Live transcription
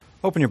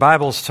Open your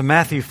Bibles to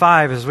Matthew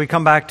 5 as we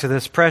come back to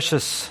this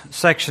precious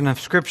section of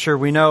Scripture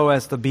we know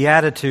as the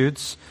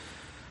Beatitudes,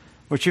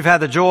 which you've had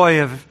the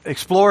joy of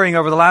exploring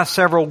over the last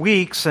several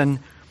weeks. And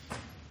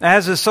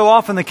as is so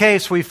often the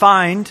case, we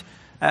find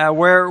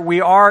where we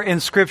are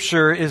in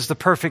Scripture is the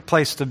perfect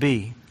place to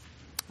be.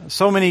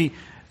 So many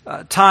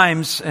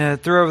times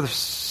through over the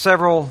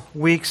several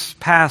weeks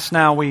past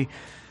now, we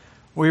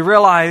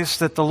realize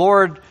that the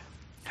Lord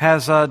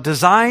has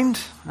designed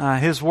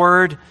His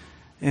Word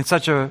in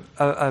such a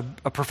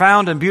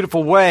profound and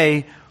beautiful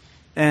way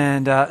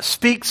and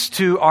speaks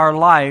to our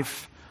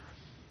life,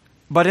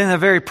 but in a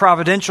very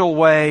providential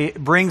way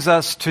brings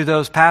us to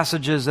those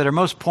passages that are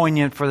most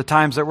poignant for the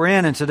times that we're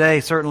in, and today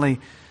certainly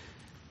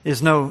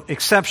is no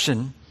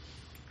exception.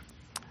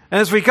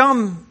 And as we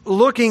come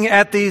looking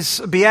at these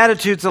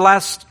Beatitudes the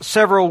last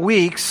several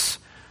weeks,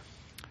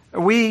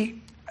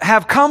 we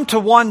have come to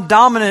one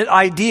dominant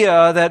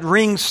idea that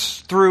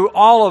rings through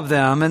all of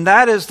them, and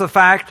that is the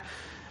fact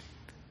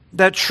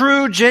that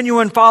true,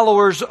 genuine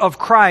followers of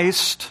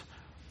Christ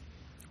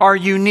are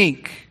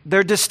unique.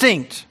 They're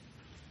distinct.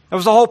 That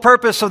was the whole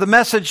purpose of the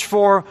message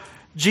for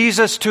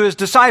Jesus to His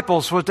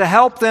disciples, was to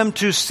help them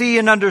to see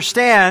and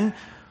understand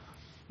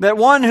that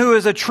one who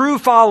is a true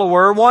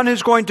follower, one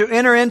who's going to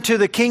enter into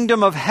the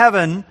kingdom of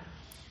heaven,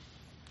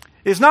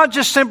 is not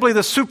just simply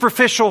the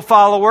superficial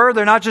follower.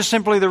 They're not just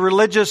simply the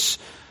religious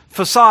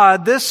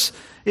facade. This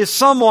is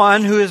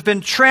someone who has been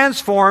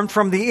transformed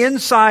from the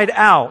inside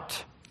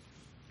out,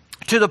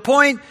 to the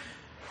point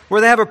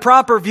where they have a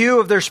proper view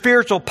of their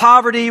spiritual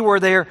poverty, where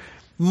they're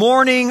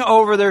mourning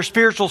over their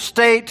spiritual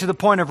state to the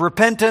point of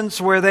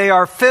repentance, where they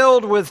are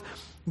filled with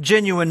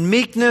genuine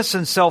meekness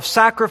and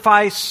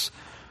self-sacrifice,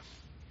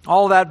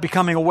 all that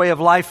becoming a way of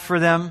life for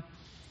them.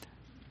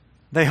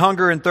 They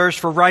hunger and thirst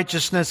for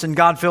righteousness, and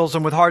God fills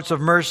them with hearts of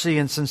mercy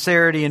and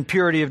sincerity and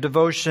purity of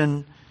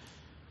devotion.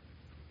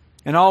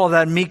 And all of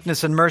that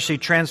meekness and mercy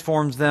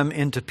transforms them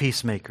into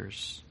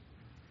peacemakers.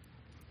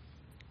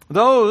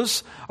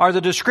 Those are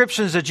the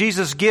descriptions that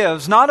Jesus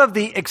gives, not of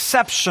the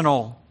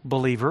exceptional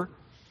believer,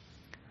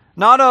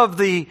 not of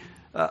the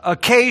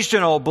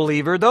occasional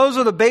believer. Those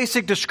are the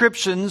basic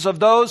descriptions of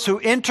those who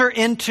enter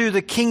into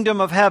the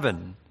kingdom of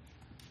heaven.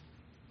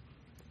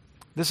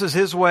 This is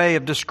His way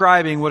of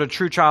describing what a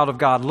true child of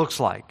God looks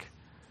like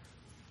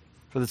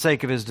for the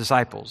sake of His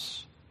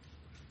disciples.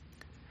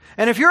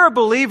 And if you're a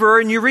believer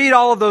and you read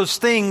all of those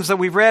things that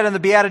we've read in the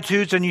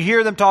Beatitudes and you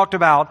hear them talked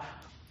about,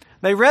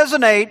 they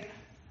resonate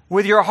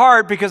with your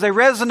heart because they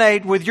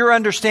resonate with your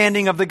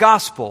understanding of the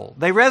gospel.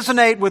 They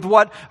resonate with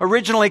what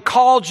originally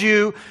called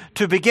you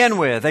to begin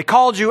with. They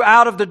called you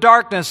out of the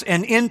darkness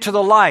and into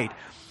the light.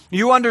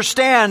 You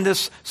understand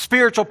this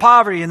spiritual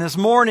poverty and this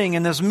mourning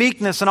and this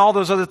meekness and all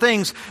those other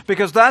things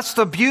because that's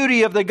the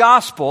beauty of the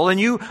gospel, and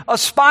you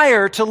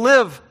aspire to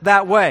live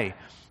that way.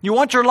 You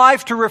want your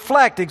life to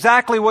reflect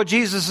exactly what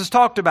Jesus has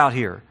talked about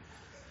here.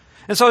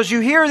 And so as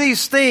you hear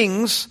these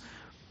things,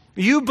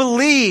 you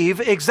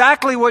believe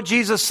exactly what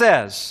Jesus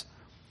says,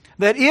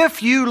 that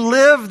if you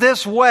live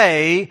this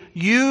way,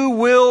 you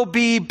will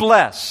be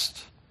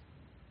blessed.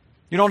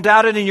 You don't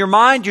doubt it in your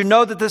mind. You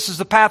know that this is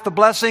the path of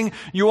blessing.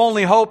 You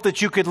only hope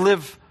that you could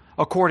live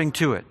according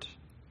to it.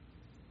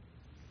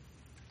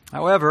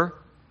 However,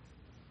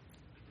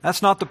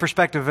 that's not the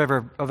perspective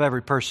of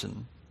every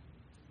person.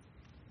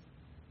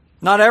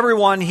 Not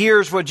everyone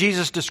hears what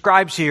Jesus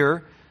describes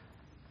here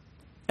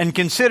and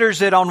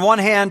considers it on one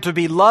hand to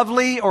be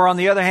lovely or on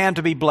the other hand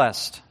to be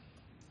blessed.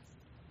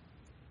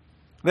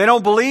 They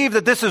don't believe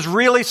that this is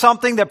really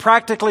something that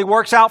practically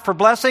works out for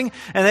blessing,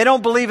 and they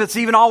don't believe it's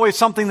even always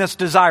something that's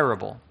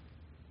desirable.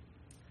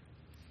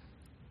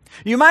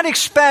 You might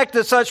expect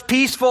that such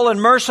peaceful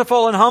and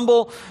merciful and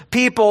humble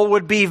people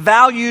would be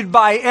valued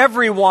by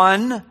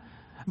everyone,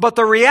 but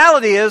the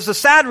reality is, the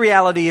sad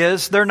reality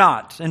is, they're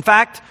not. In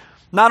fact,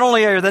 not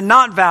only are they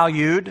not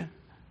valued,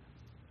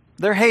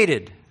 they're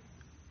hated.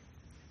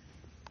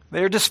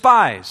 They are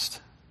despised.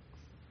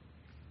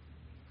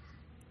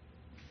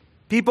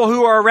 People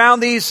who are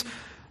around these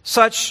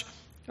such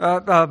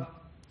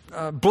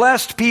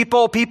blessed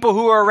people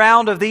who are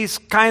around of these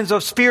kinds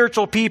of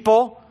spiritual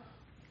people,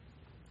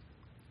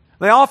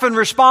 they often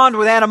respond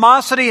with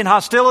animosity and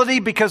hostility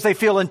because they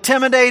feel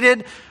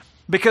intimidated,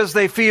 because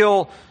they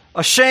feel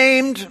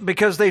ashamed,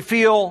 because they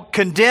feel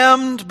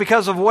condemned,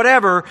 because of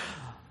whatever.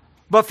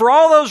 But for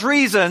all those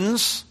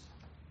reasons,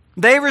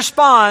 they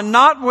respond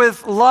not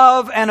with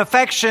love and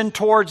affection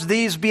towards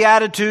these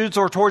Beatitudes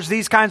or towards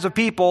these kinds of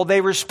people. They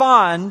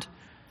respond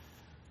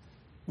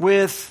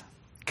with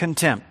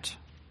contempt.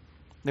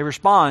 They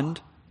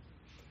respond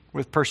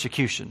with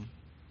persecution,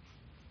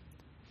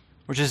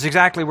 which is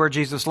exactly where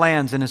Jesus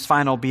lands in His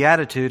final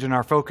Beatitude in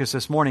our focus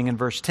this morning in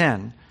verse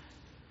 10.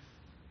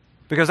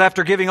 Because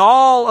after giving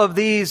all of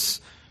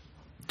these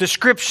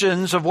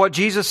descriptions of what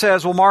Jesus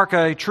says will mark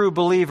a true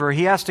believer,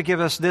 He has to give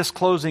us this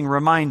closing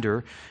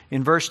reminder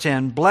in verse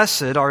 10.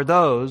 Blessed are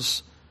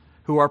those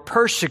who are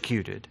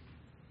persecuted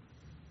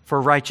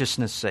for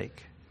righteousness'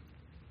 sake,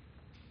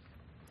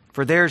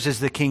 for theirs is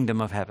the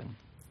kingdom of heaven.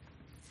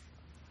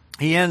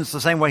 he ends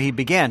the same way he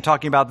began,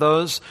 talking about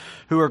those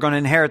who are going to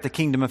inherit the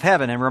kingdom of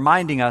heaven and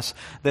reminding us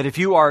that if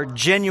you are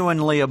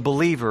genuinely a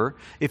believer,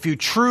 if you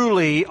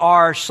truly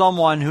are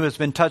someone who has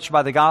been touched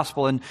by the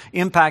gospel and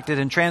impacted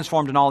and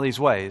transformed in all these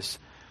ways,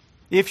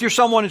 if you're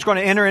someone who's going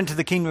to enter into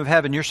the kingdom of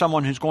heaven, you're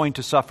someone who's going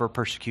to suffer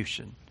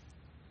persecution.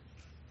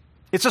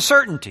 It's a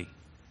certainty.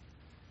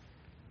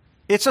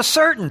 It's a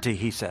certainty,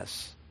 he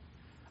says.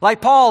 Like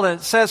Paul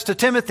says to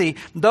Timothy,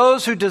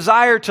 those who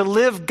desire to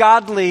live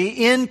godly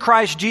in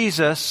Christ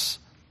Jesus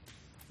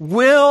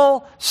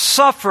will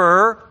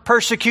suffer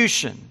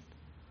persecution.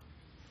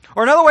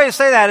 Or another way to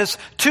say that is,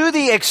 to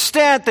the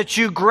extent that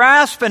you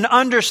grasp and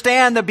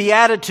understand the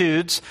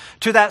Beatitudes,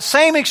 to that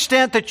same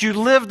extent that you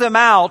live them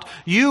out,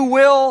 you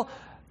will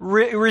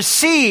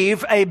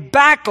receive a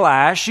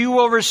backlash. You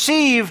will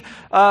receive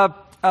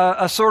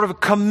a sort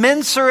of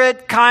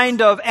commensurate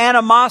kind of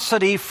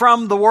animosity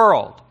from the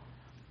world.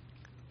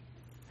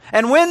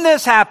 And when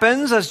this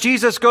happens, as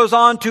Jesus goes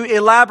on to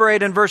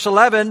elaborate in verse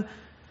 11,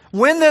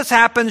 when this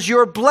happens,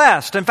 you're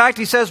blessed. In fact,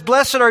 he says,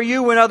 blessed are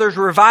you when others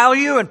revile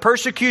you and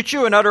persecute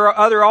you and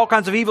utter all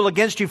kinds of evil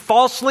against you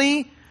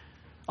falsely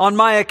on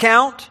my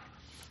account.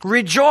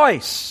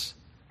 Rejoice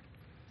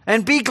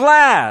and be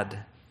glad,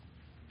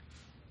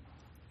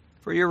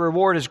 for your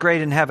reward is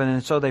great in heaven,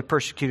 and so they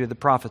persecuted the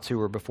prophets who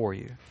were before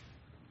you.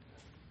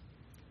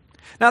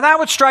 Now that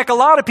would strike a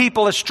lot of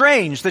people as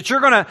strange, that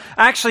you're going to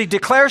actually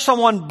declare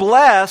someone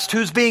blessed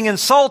who's being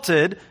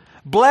insulted,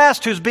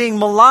 blessed who's being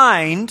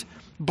maligned,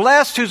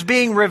 blessed who's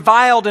being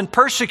reviled and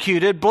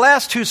persecuted,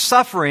 blessed who's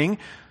suffering.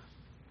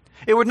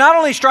 It would not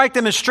only strike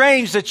them as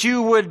strange that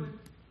you would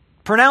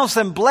pronounce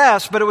them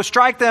blessed, but it would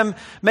strike them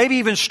maybe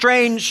even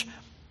strange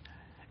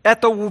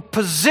at the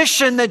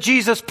position that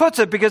Jesus puts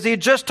it, because he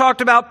had just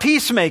talked about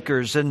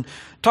peacemakers and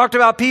talked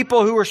about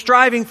people who were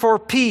striving for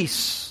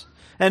peace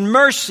and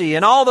mercy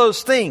and all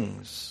those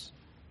things.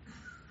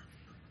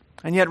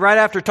 And yet right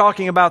after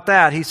talking about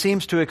that, he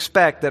seems to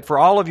expect that for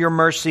all of your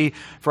mercy,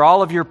 for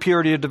all of your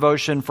purity of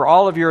devotion, for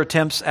all of your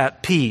attempts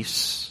at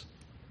peace,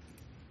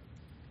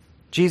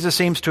 Jesus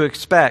seems to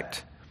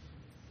expect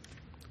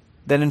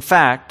that in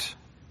fact,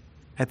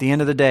 at the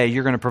end of the day,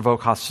 you're going to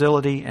provoke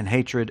hostility and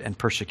hatred and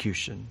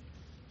persecution,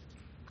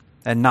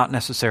 and not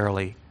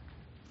necessarily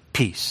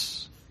peace.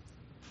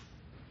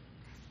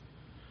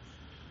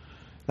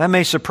 That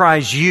may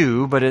surprise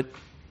you, but it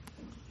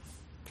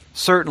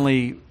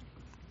certainly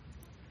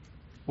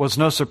was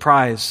no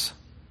surprise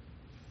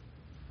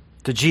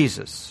to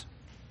Jesus.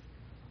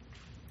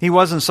 He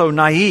wasn't so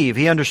naive.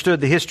 He understood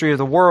the history of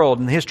the world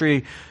and the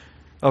history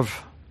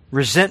of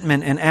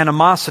resentment and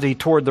animosity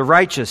toward the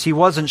righteous. He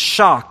wasn't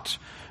shocked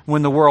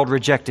when the world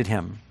rejected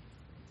him.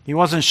 He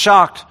wasn't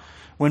shocked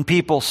when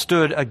people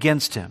stood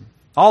against him.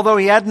 Although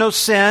he had no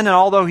sin, and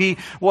although he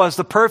was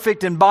the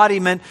perfect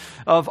embodiment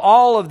of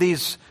all of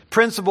these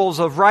principles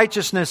of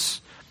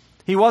righteousness,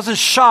 he wasn't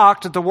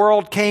shocked that the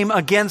world came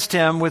against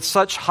him with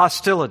such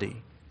hostility.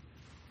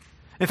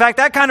 In fact,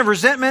 that kind of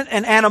resentment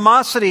and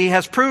animosity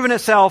has proven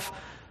itself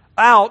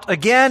out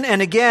again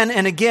and again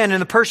and again in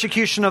the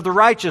persecution of the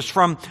righteous,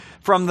 from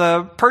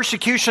the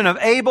persecution of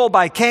Abel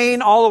by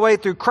Cain all the way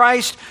through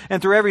Christ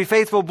and through every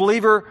faithful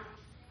believer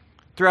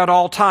throughout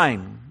all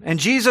time. And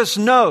Jesus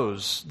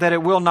knows that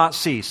it will not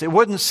cease. It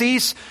wouldn't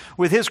cease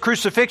with his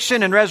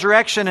crucifixion and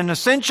resurrection and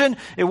ascension.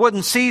 It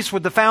wouldn't cease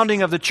with the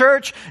founding of the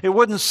church. It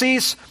wouldn't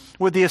cease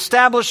with the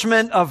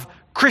establishment of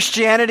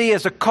Christianity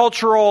as a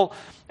cultural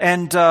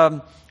and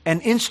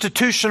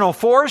institutional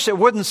force. It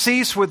wouldn't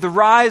cease with the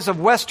rise of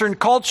Western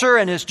culture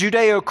and its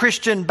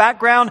Judeo-Christian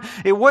background.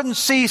 It wouldn't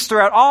cease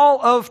throughout all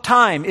of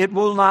time. It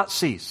will not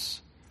cease.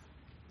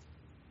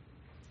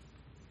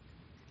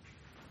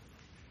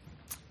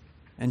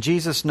 And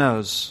Jesus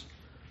knows,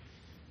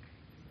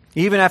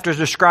 even after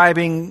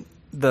describing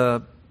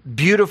the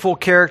beautiful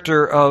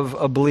character of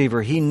a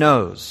believer, he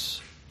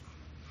knows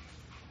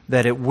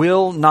that it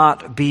will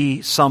not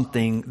be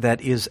something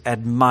that is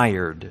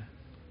admired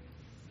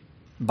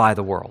by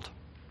the world.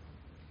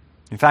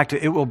 In fact,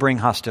 it will bring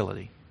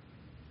hostility.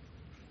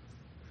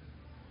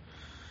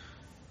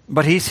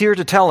 But he's here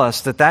to tell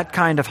us that that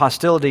kind of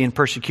hostility and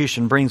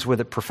persecution brings with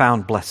it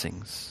profound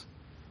blessings.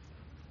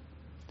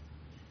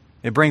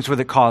 It brings with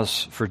it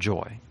cause for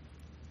joy.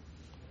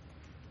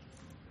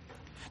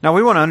 Now,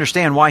 we want to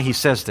understand why he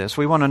says this.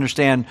 We want to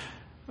understand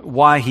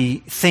why he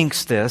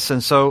thinks this.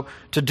 And so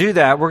to do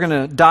that, we're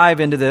going to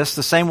dive into this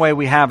the same way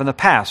we have in the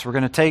past. We're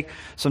going to take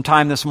some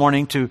time this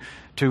morning to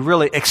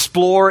really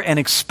explore and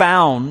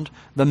expound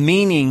the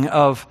meaning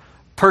of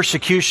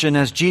persecution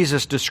as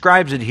Jesus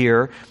describes it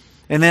here.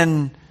 And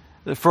then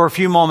for a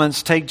few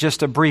moments, take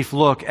just a brief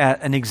look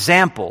at an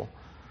example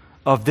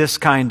of this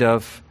kind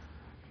of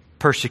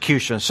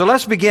persecution. So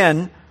let's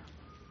begin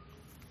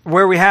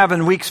where we have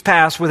in weeks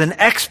past with an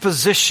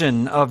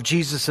exposition of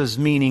Jesus'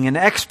 meaning, an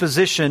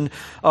exposition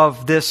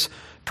of this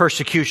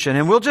persecution.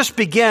 And we'll just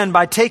begin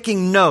by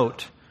taking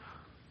note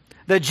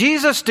that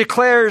Jesus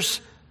declares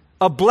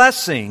a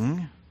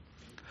blessing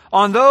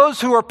on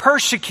those who are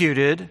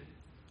persecuted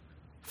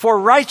for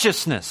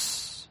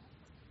righteousness.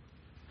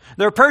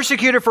 They're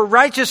persecuted for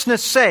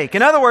righteousness' sake.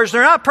 In other words,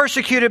 they're not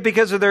persecuted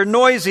because of their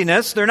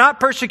noisiness. They're not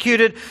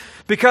persecuted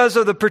because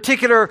of the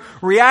particular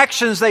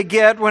reactions they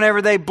get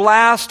whenever they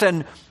blast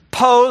and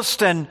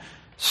post and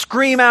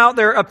scream out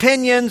their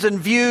opinions and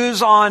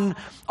views on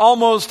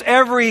almost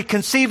every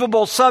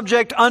conceivable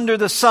subject under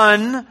the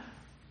sun.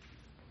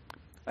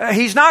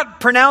 He's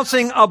not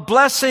pronouncing a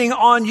blessing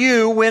on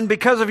you when,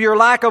 because of your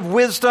lack of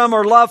wisdom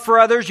or love for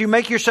others, you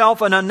make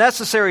yourself an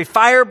unnecessary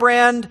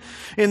firebrand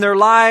in their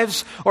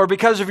lives, or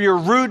because of your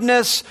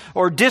rudeness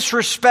or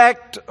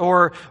disrespect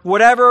or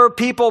whatever,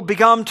 people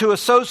become to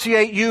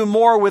associate you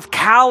more with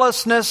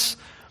callousness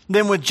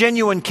than with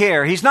genuine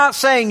care. He's not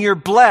saying you're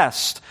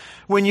blessed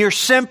when you're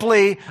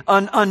simply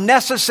an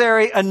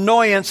unnecessary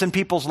annoyance in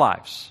people's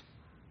lives,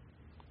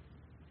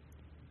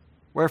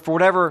 where for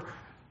whatever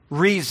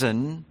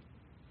reason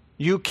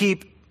you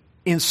keep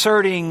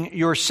inserting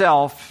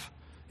yourself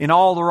in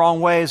all the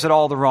wrong ways at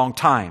all the wrong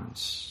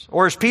times.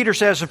 Or as Peter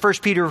says in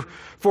 1 Peter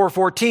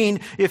 4:14,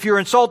 if you're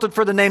insulted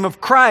for the name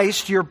of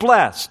Christ, you're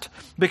blessed,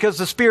 because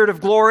the Spirit of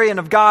glory and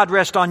of God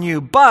rest on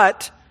you.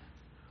 But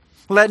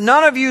let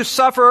none of you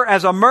suffer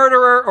as a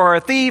murderer or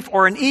a thief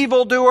or an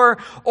evildoer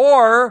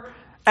or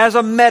as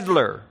a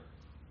meddler.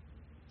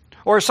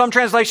 Or some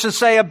translations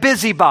say a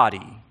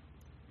busybody,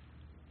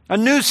 a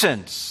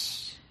nuisance.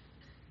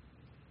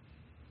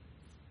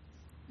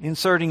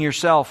 Inserting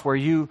yourself where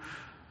you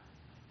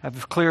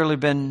have clearly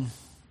been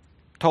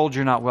told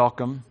you're not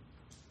welcome.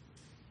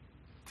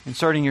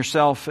 Inserting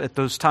yourself at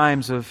those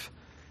times of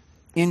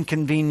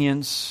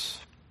inconvenience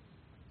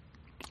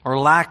or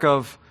lack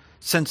of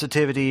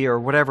sensitivity or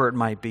whatever it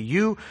might be.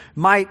 You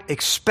might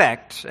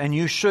expect, and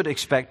you should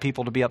expect,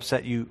 people to be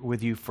upset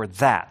with you for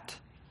that.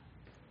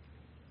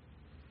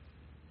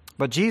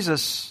 But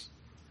Jesus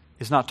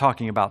is not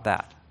talking about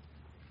that.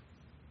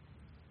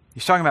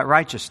 He's talking about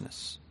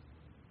righteousness.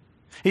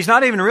 He's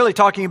not even really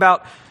talking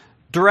about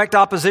direct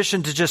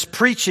opposition to just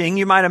preaching.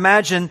 You might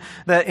imagine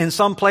that in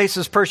some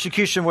places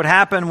persecution would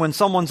happen when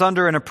someone's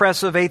under an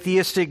oppressive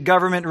atheistic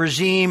government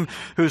regime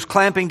who's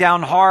clamping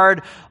down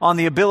hard on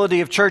the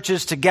ability of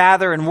churches to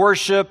gather and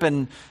worship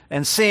and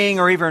sing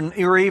or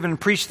even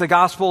preach the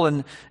gospel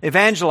and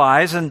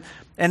evangelize. And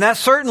that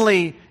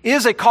certainly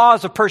is a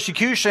cause of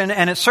persecution,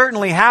 and it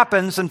certainly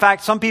happens. In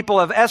fact, some people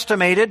have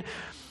estimated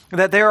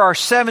that there are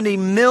 70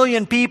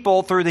 million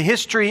people through the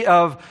history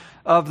of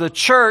the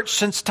church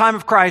since the time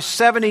of Christ,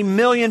 70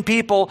 million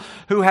people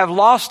who have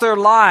lost their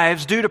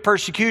lives due to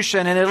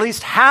persecution, and at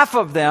least half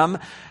of them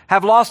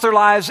have lost their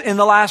lives in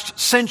the last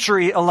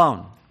century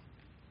alone.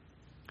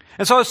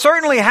 And so it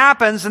certainly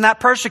happens, and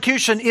that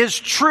persecution is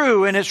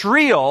true and it's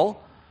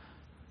real,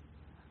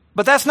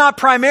 but that's not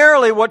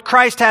primarily what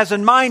Christ has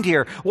in mind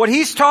here. What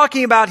he's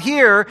talking about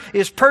here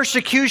is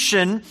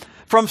persecution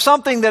from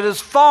something that is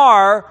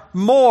far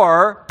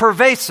more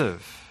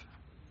pervasive.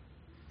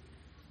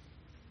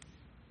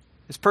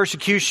 It's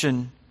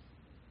persecution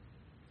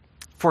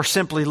for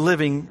simply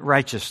living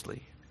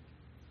righteously.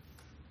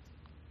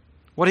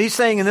 What he's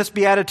saying in this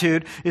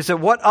beatitude is that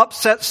what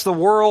upsets the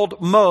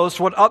world most,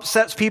 what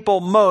upsets people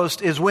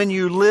most, is when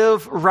you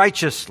live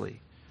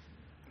righteously.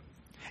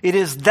 It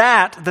is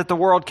that the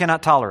world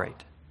cannot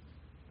tolerate.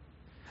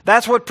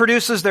 That's what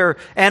produces their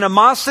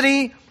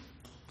animosity.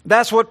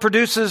 That's what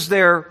produces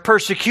their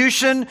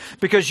persecution,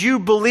 because you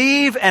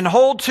believe and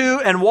hold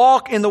to and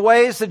walk in the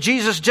ways that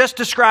Jesus just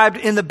described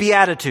in the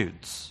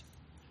Beatitudes.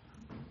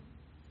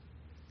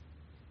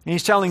 And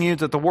he's telling you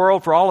that the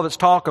world, for all of its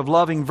talk of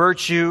loving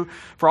virtue,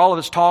 for all of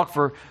its talk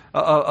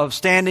of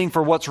standing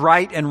for what's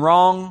right and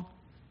wrong,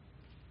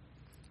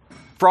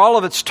 for all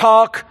of its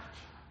talk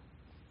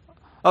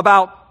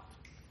about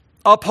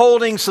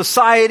upholding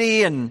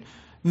society and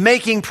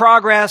making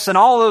progress and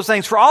all of those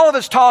things, for all of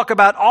its talk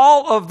about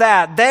all of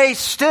that, they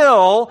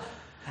still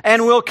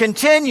and will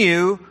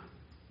continue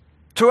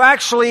to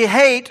actually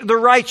hate the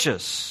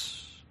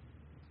righteous.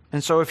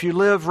 And so if you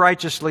live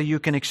righteously, you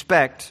can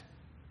expect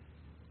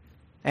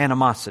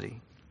animosity.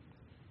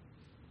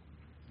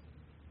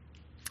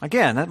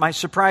 Again, that might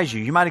surprise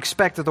you. You might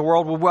expect that the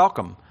world will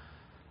welcome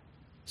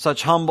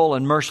such humble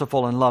and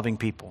merciful and loving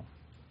people.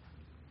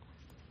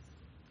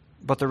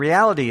 But the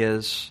reality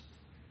is,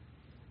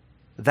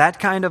 that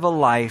kind of a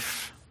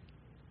life,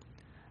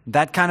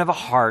 that kind of a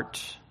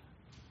heart,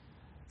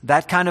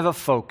 that kind of a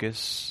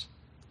focus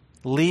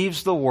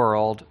leaves the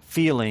world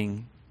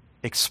feeling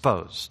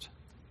exposed.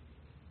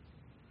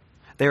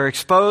 They are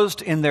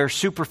exposed in their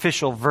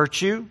superficial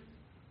virtue.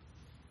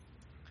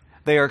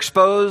 They are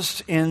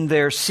exposed in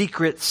their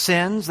secret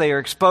sins. They are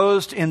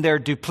exposed in their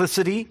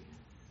duplicity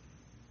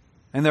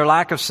and their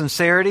lack of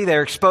sincerity. They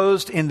are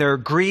exposed in their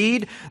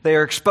greed. They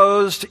are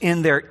exposed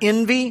in their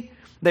envy.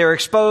 They are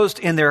exposed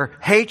in their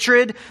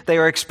hatred. They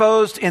are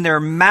exposed in their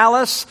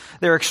malice.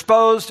 They're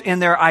exposed in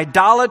their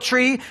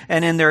idolatry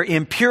and in their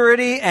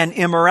impurity and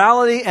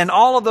immorality and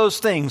all of those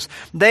things.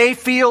 They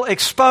feel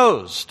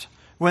exposed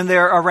when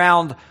they're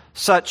around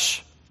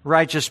such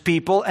righteous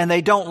people, and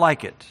they don't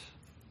like it.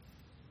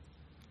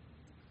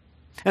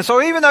 And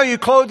so even though you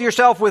clothe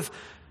yourself with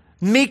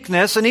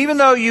meekness, and even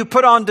though you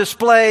put on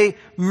display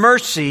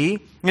mercy,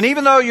 and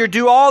even though you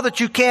do all that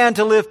you can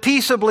to live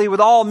peaceably with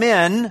all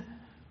men,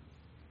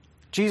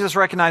 Jesus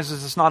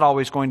recognizes it's not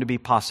always going to be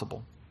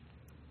possible.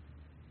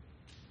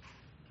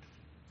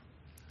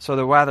 So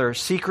that whether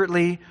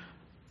secretly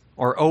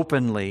or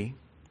openly,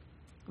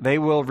 they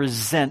will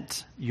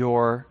resent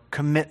your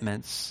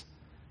commitments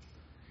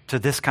to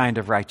this kind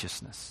of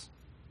righteousness.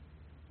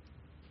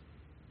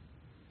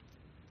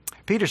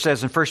 Peter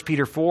says in 1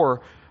 Peter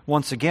 4,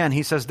 once again,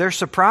 he says, they're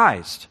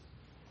surprised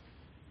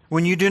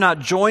when you do not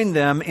join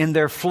them in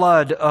their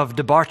flood of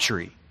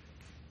debauchery,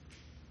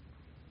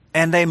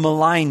 and they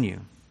malign you.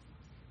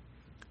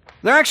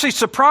 They're actually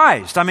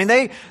surprised. I mean,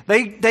 they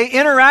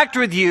interact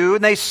with you,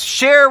 and they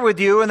share with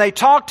you, and they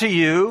talk to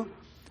you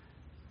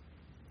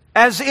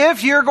as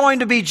if you're going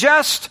to be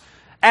just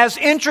as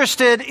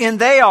interested in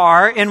they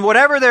are in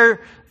whatever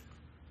their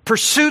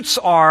pursuits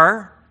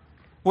are,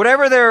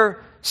 whatever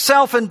their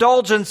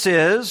self-indulgence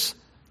is,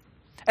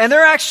 and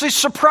they're actually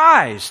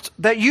surprised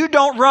that you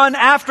don't run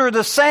after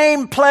the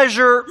same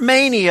pleasure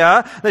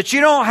mania, that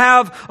you don't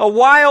have a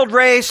wild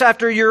race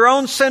after your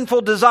own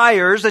sinful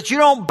desires, that you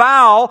don't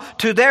bow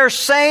to their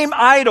same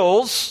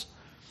idols,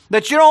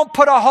 that you don't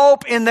put a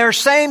hope in their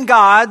same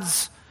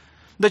gods,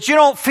 that you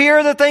don't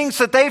fear the things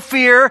that they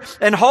fear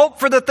and hope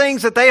for the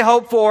things that they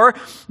hope for,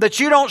 that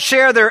you don't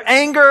share their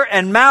anger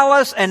and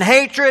malice and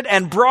hatred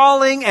and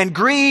brawling and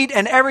greed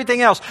and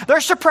everything else.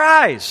 They're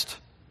surprised.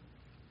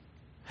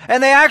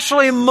 And they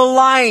actually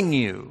malign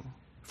you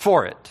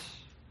for it.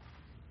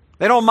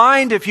 They don't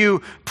mind if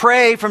you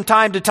pray from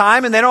time to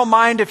time, and they don't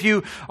mind if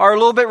you are a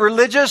little bit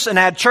religious and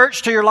add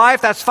church to your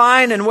life. That's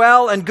fine and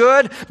well and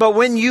good. But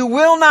when you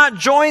will not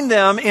join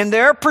them in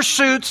their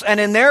pursuits and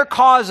in their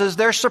causes,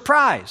 they're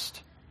surprised.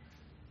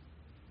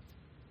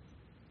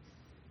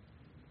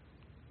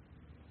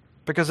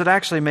 Because it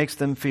actually makes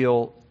them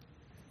feel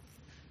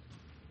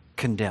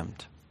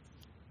condemned.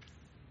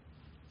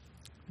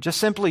 Just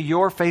simply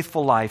your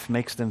faithful life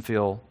makes them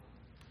feel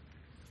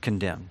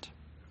condemned.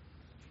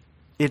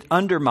 It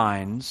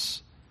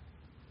undermines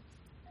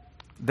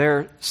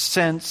their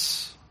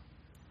sense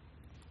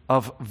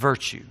of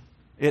virtue.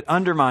 It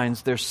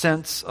undermines their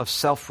sense of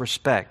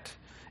self-respect.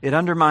 It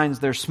undermines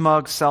their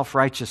smug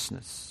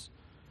self-righteousness,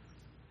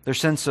 their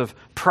sense of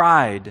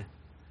pride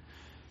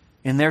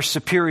in their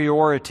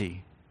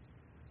superiority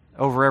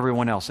over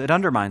everyone else. It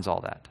undermines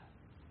all that.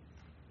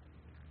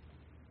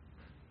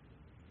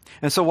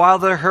 And so while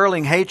they're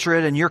hurling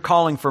hatred and you're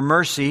calling for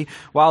mercy,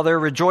 while they're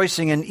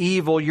rejoicing in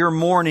evil, you're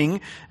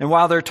mourning, and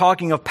while they're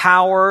talking of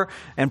power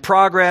and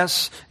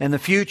progress and the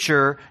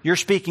future, you're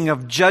speaking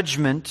of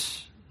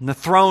judgment and the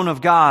throne of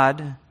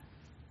God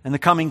and the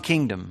coming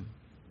kingdom.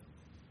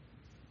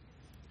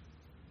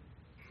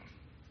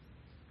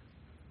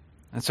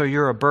 And so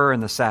you're a burr in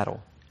the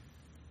saddle.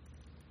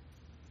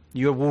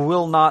 You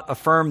will not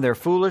affirm their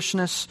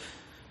foolishness.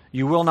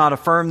 You will not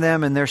affirm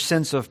them in their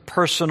sense of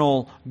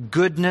personal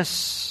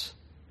goodness.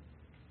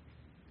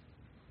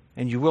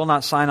 And you will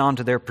not sign on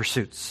to their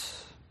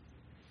pursuits.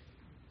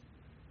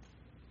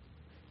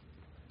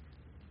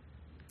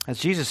 As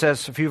Jesus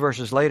says a few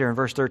verses later in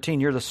verse 13,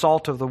 you're the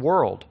salt of the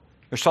world.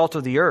 You're salt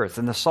of the earth.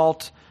 And the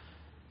salt,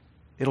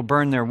 it'll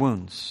burn their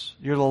wounds.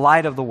 You're the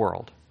light of the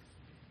world.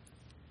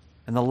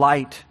 And the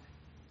light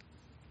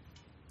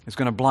is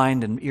going to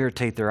blind and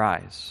irritate their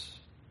eyes.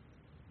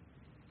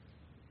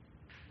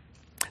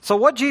 So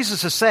what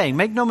Jesus is saying,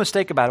 make no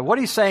mistake about it, what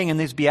he's saying in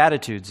these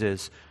Beatitudes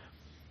is,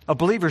 a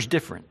believer's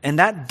different. And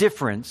that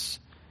difference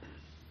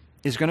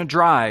is going to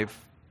drive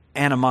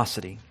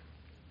animosity.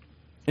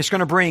 It's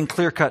going to bring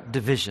clear-cut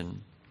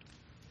division.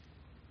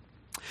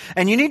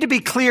 And you need to be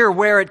clear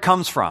where it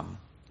comes from.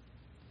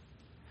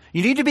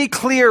 You need to be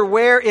clear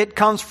where it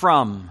comes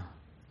from.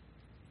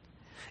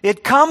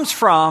 It comes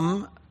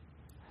from,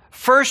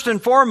 first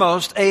and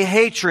foremost, a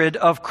hatred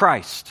of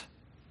Christ.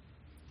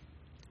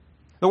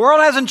 The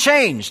world hasn't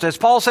changed. As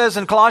Paul says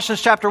in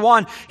Colossians chapter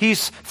 1,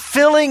 he's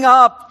filling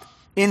up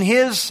in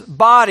his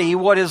body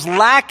what is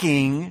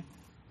lacking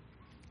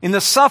in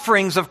the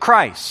sufferings of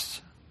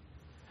Christ.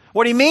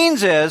 What he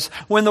means is,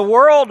 when the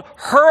world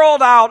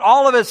hurled out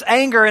all of its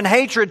anger and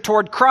hatred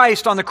toward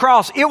Christ on the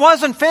cross, it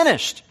wasn't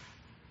finished.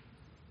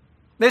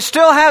 It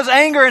still has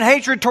anger and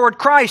hatred toward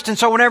Christ. And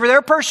so whenever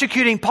they're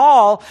persecuting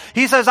Paul,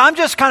 he says, I'm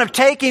just kind of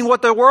taking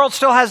what the world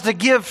still has to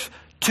give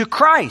to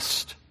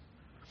Christ.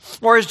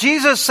 Or as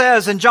Jesus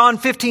says in John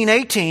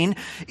 15:18,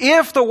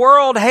 if the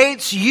world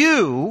hates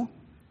you,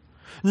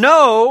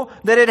 know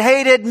that it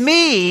hated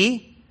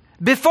me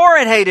before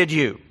it hated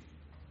you.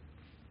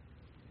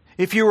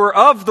 If you were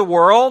of the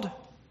world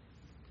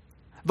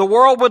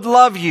would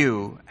love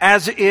you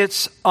as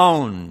its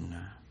own.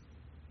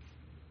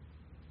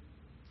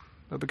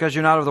 But because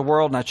you're not of the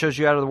world, and I chose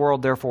you out of the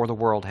world, therefore the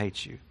world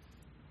hates you.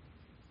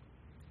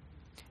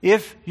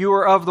 If you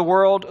were of the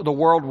world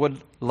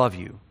would love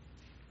you.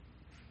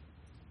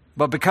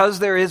 But because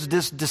there is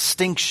this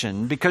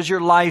distinction, because your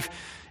life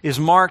is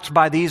marked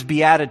by these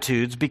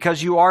Beatitudes,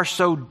 because you are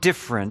so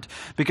different,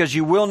 because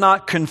you will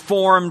not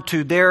conform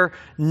to their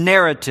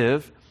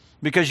narrative,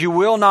 because you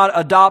will not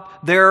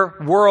adopt their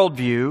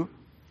worldview,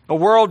 a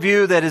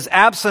worldview that is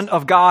absent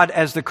of God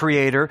as the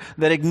creator,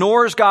 that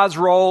ignores God's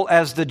role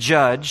as the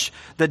judge,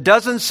 that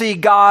doesn't see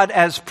God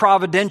as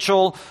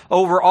providential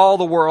over all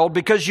the world,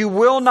 because you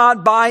will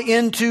not buy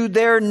into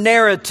their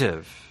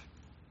narrative.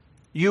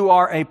 You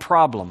are a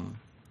problem.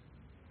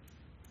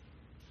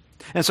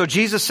 And so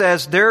Jesus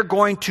says they're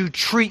going to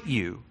treat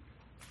you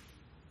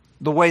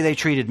the way they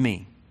treated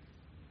me.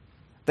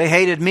 They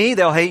hated me,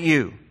 they'll hate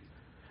you.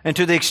 And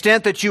to the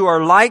extent that you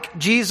are like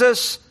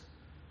Jesus,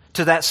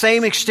 to that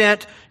same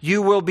extent,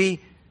 you will be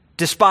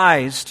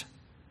despised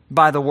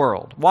by the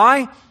world.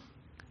 Why?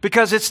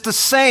 Because it's the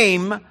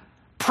same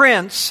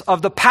prince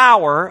of the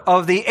power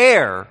of the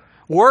air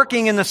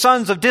working in the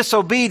sons of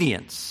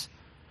disobedience,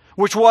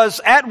 which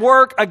was at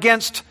work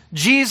against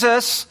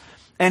Jesus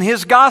and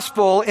his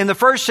gospel in the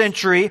first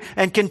century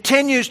and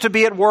continues to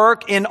be at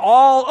work in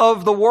all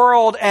of the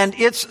world and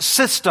its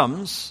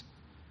systems.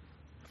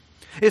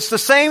 It's the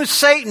same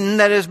Satan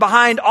that is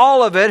behind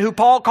all of it, who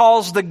Paul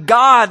calls the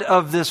God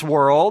of this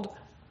world,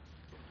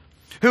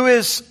 who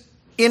is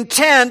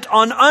intent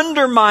on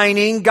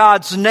undermining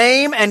God's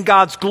name and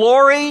God's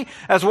glory,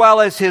 as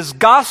well as his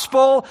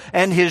gospel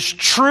and his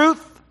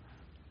truth.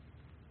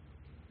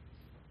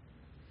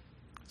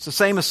 It's the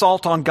same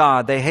assault on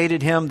God. They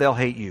hated him, they'll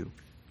hate you.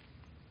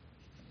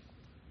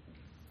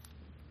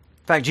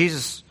 In fact,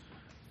 Jesus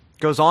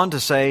goes on to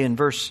say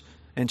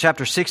in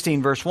chapter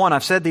 16, verse 1,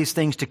 I've said these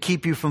things to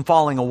keep you from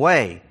falling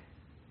away.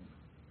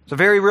 It's a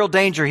very real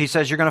danger, he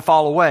says, you're going to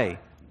fall away.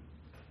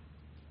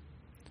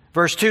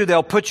 Verse 2,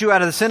 they'll put you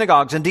out of the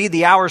synagogues. Indeed,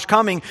 the hour is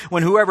coming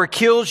when whoever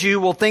kills you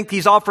will think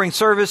he's offering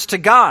service to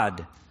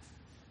God.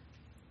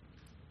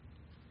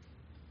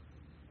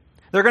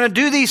 They're going to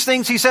do these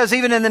things, he says,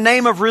 even in the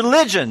name of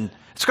religion.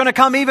 It's going to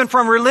come even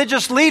from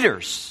religious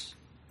leaders.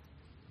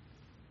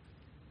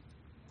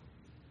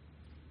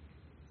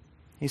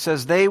 He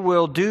says, they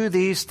will do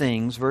these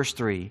things, verse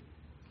 3,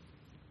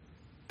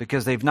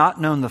 because they've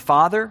not known the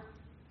Father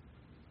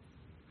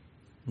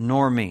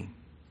nor me.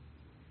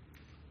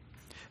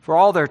 For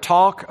all their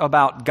talk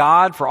about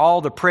God, for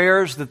all the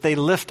prayers that they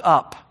lift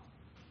up,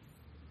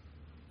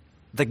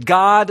 the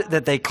God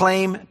that they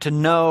claim to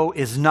know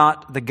is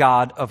not the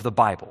God of the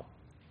Bible.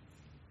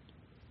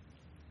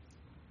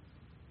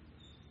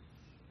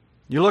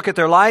 You look at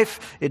their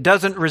life, it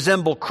doesn't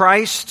resemble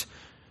Christ.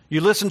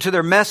 You listen to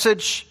their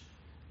message,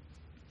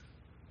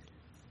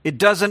 it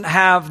doesn't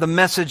have the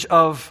message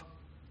of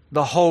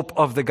the hope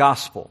of the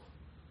gospel.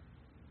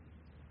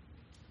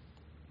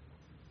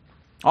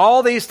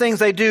 All these things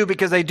they do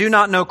because they do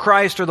not know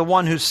Christ or the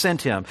one who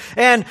sent him.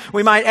 And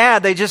we might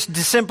add, they just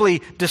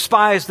simply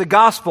despise the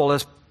gospel.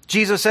 As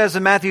Jesus says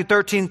in Matthew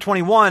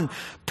 13:21,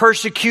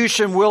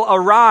 persecution will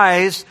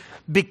arise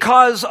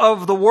because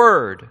of the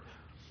word.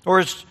 Or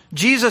as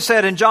Jesus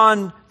said in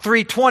John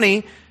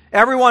 3:20,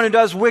 everyone who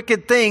does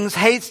wicked things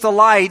hates the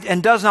light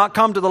and does not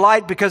come to the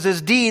light because his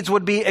deeds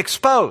would be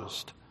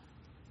exposed.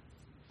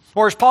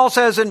 Or as Paul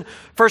says in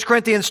 1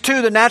 Corinthians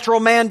 2, the natural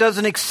man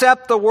doesn't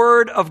accept the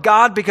word of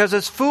God because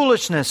it's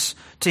foolishness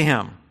to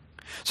him.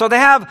 So they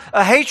have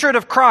a hatred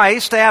of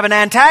Christ, they have an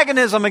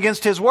antagonism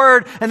against his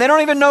word, and they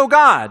don't even know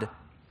God.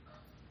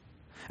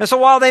 And so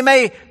while they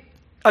may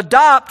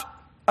adopt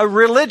a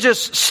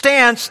religious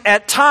stance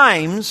at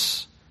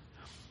times,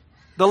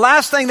 the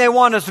last thing they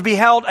want is to be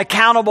held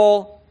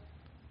accountable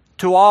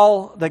to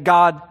all that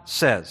God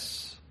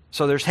says.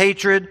 So there's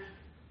hatred,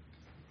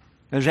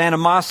 there's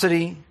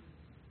animosity,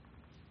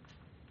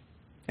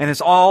 and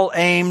it's all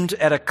aimed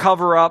at a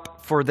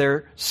cover-up for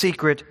their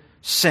secret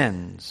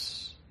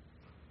sins.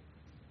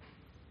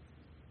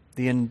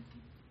 The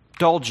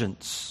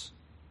indulgence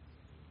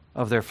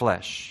of their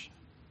flesh.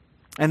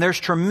 And there's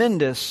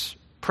tremendous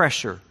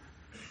pressure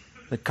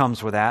that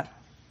comes with that.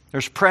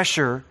 There's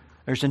pressure,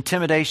 there's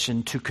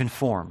intimidation to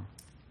conform.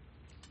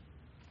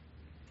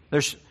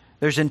 There's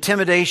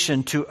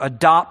intimidation to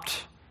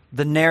adopt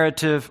the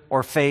narrative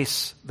or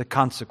face the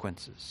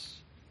consequences.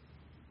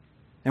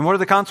 And what are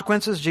the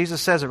consequences? Jesus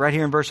says it right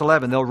here in verse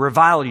 11. They'll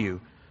revile you,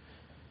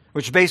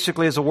 which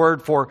basically is a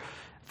word for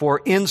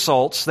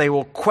insults. They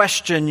will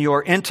question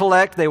your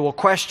intellect. They will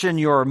question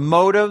your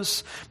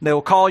motives. They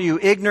will call you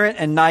ignorant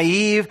and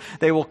naive.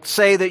 They will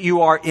say that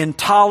you are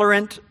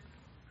intolerant,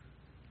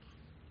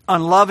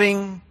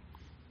 unloving.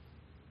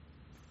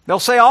 They'll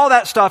say all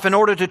that stuff in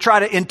order to try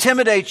to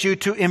intimidate you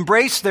to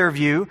embrace their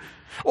view.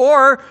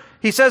 Or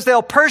he says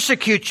they'll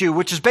persecute you,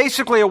 which is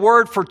basically a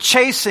word for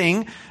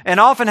chasing and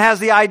often has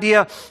the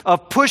idea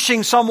of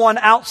pushing someone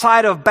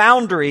outside of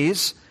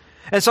boundaries.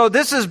 And so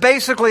this is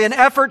basically an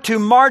effort to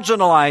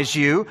marginalize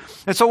you.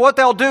 And so what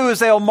they'll do is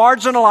they'll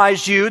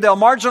marginalize you. They'll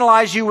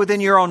marginalize you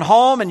within your own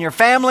home and your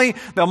family.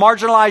 They'll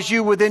marginalize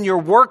you within your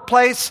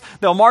workplace.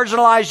 They'll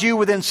marginalize you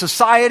within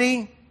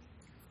society.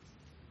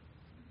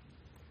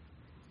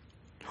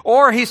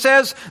 Or he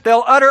says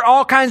they'll utter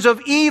all kinds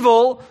of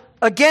evil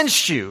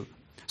against you.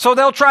 So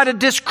they'll try to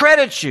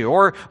discredit you.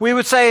 Or we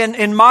would say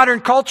in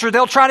modern culture,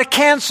 they'll try to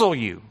cancel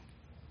you.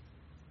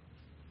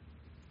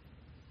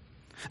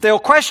 They'll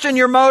question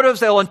your motives.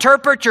 They'll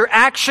interpret your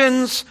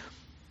actions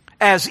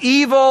as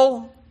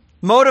evil,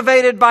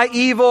 motivated by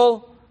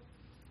evil.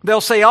 They'll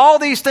say all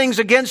these things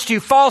against you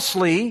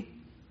falsely.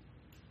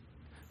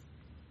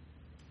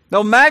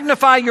 They'll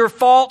magnify your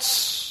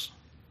faults.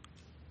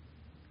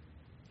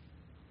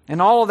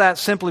 And all of that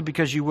simply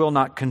because you will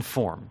not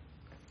conform.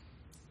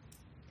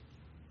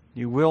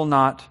 You will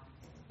not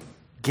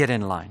get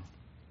in line.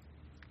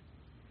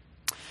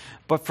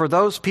 But for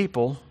those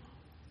people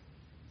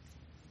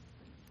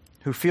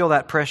who feel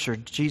that pressure,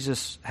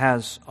 Jesus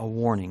has a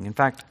warning. In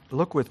fact,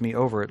 look with me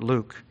over at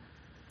Luke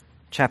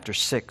chapter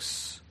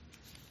 6.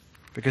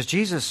 Because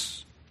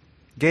Jesus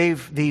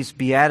gave these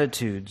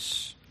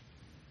Beatitudes,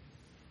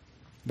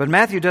 but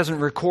Matthew doesn't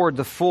record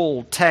the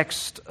full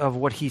text of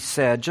what he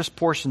said, just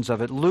portions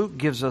of it. Luke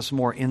gives us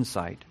more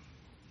insight.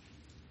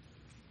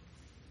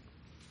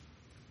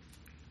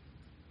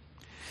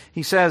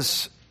 He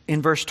says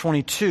in verse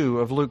 22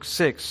 of Luke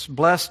 6,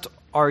 "Blessed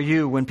are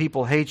you when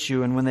people hate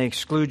you and when they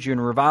exclude you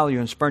and revile you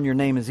and spurn your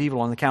name as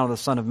evil on account of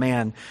the Son of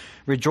Man.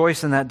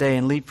 Rejoice in that day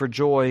and leap for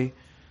joy,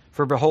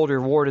 for behold, your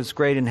reward is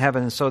great in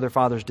heaven, and so their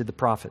fathers did the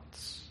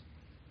prophets."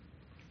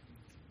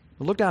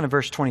 But look down at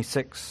verse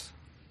 26.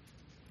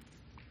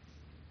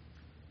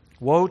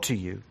 "Woe to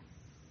you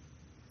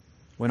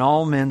when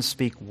all men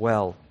speak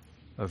well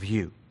of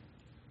you,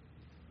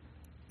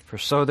 for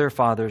so their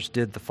fathers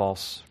did the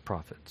false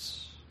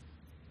prophets."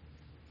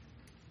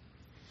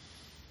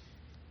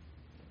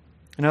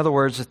 In other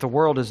words, if the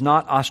world is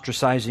not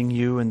ostracizing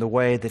you in the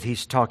way that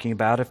he's talking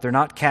about, if they're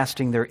not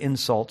casting their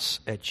insults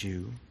at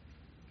you,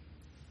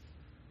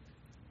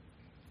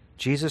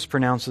 Jesus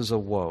pronounces a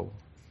woe.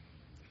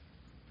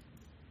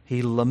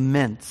 He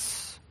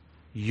laments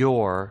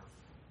your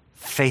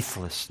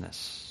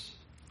faithlessness,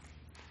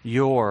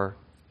 your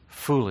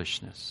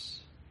foolishness.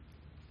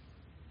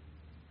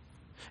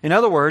 In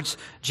other words,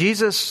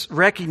 Jesus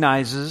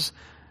recognizes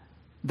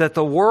that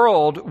the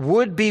world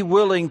would be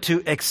willing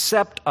to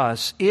accept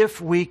us if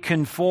we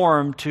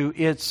conform to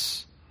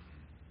its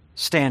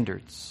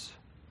standards,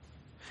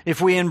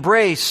 if we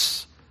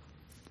embrace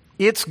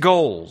its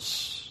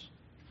goals,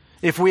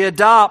 if we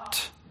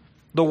adopt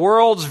the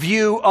world's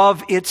view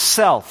of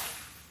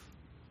itself,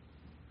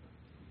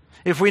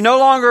 if we no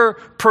longer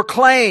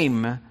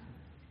proclaim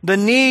the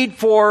need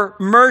for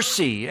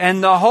mercy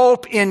and the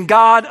hope in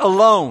God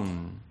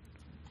alone,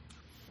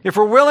 if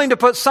we're willing to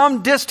put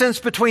some distance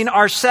between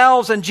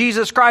ourselves and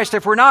Jesus Christ,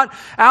 if we're not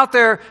out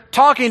there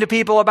talking to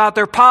people about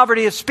their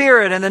poverty of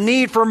spirit and the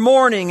need for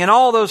mourning and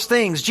all those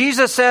things,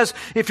 Jesus says,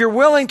 if you're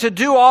willing to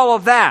do all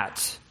of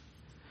that,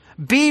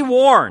 be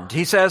warned,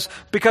 he says,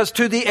 because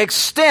to the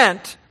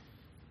extent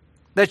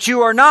that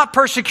you are not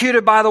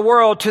persecuted by the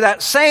world, to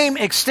that same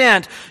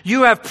extent,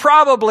 you have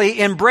probably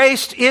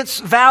embraced its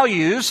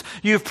values,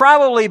 you've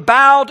probably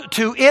bowed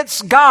to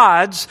its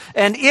gods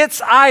and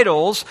its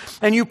idols,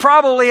 and you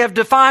probably have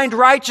defined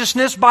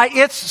righteousness by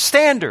its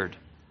standard.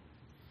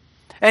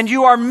 And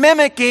you are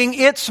mimicking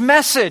its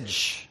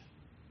message.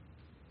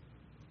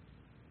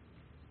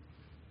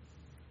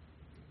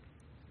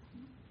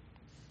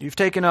 You've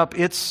taken up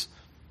its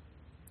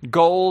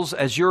goals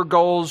as your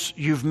goals,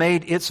 you've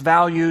made its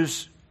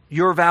values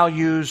your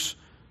values,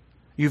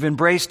 you've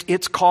embraced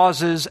its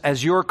causes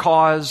as your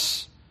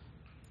cause,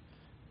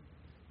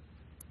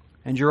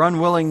 and you're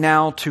unwilling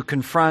now to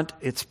confront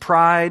its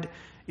pride,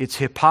 its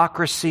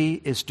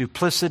hypocrisy, its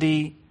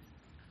duplicity,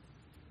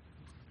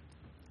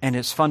 and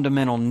its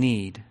fundamental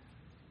need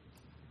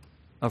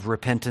of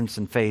repentance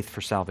and faith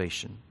for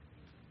salvation.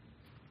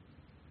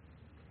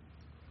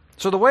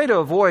 So the way to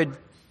avoid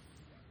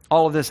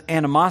all of this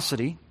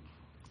animosity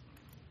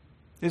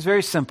is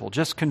very simple.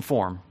 Just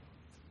conform.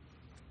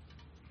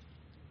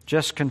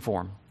 Just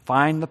conform.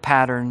 Find the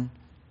pattern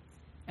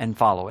and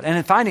follow it.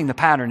 And finding the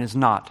pattern is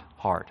not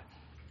hard.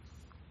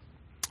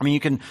 I mean,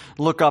 you can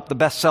look up the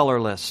bestseller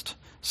list,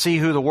 see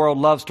who the world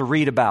loves to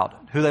read about,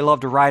 who they love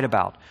to write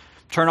about.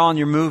 Turn on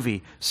your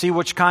movie, see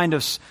which kind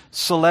of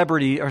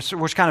celebrity or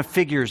which kind of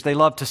figures they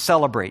love to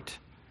celebrate.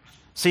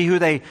 See who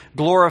they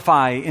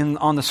glorify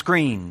on the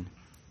screen.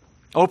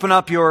 Open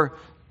up your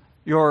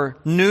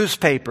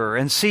newspaper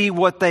and see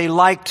what they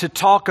like to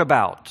talk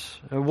about,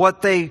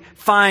 what they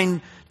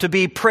find to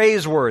be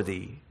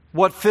praiseworthy,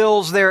 what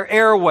fills their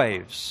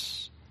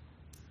airwaves,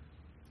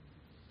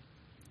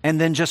 and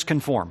then just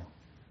conform.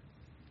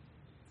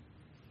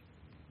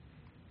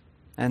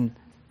 And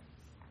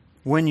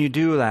when you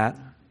do that,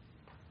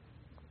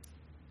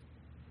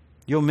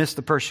 you'll miss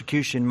the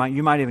persecution.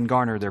 You might even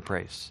garner their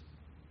praise.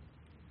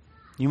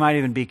 You might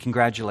even be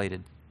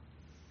congratulated.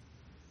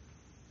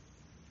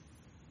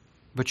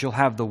 But you'll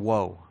have the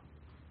woe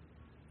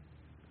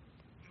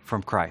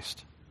from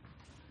Christ.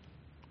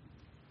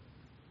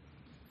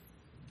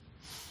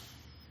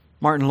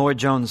 Martin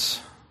Lloyd-Jones,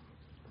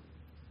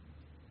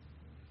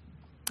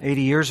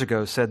 80 years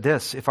ago, said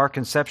this: if our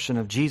conception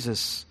of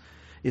Jesus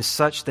is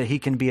such that he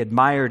can be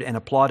admired and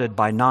applauded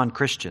by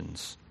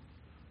non-Christians,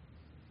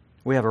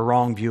 we have a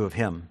wrong view of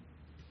him.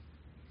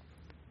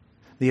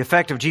 The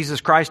effect of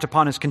Jesus Christ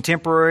upon his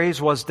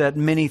contemporaries was that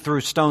many threw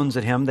stones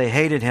at him. They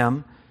hated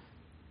him.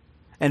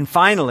 And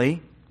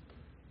finally,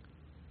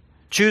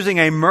 choosing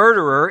a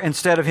murderer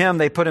instead of him,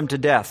 they put him to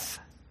death.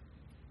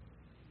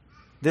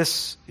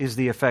 This is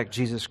the effect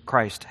Jesus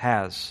Christ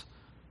has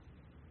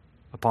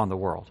upon the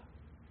world.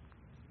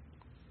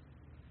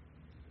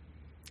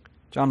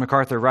 John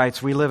MacArthur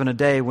writes, "We live in a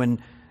day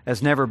when,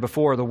 as never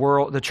before,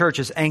 the church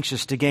is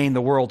anxious to gain the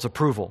world's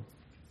approval.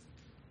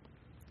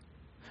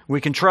 We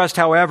can trust,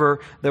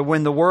 however, that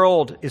when the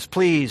world is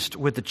pleased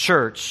with the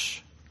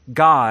church,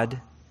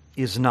 God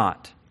is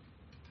not.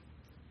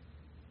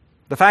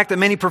 The fact that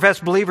many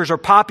professed believers are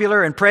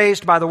popular and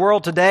praised by the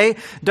world today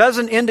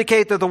doesn't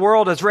indicate that the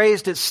world has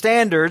raised its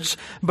standards,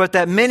 but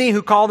that many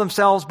who call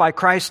themselves by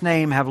Christ's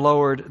name have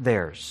lowered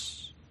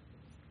theirs."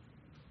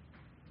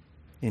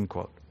 End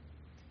quote.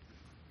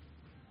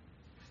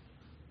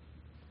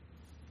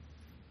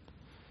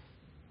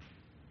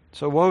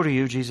 So woe to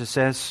you, Jesus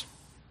says.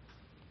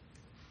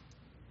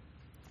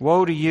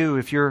 Woe to you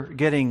if you're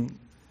getting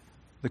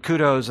the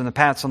kudos and the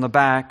pats on the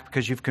back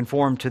because you've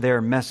conformed to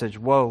their message.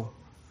 Woe.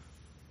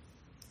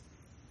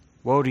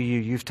 Woe to you,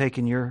 you've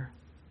taken your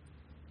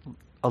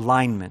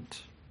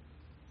alignment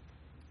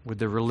with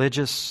the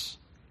religious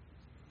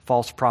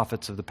false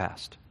prophets of the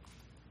past.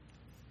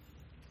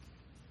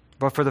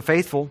 But for the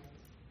faithful,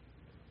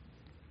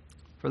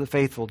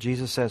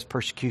 Jesus says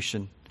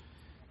persecution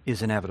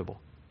is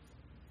inevitable.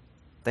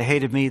 They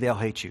hated me, they'll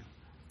hate you.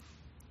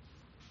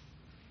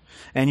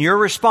 And your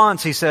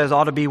response, he says,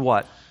 ought to be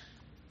what?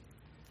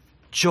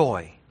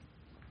 Joy.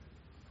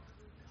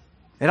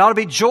 It ought to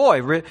be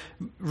joy.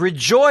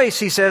 Rejoice,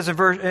 he says in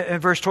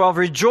verse 12.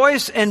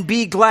 Rejoice and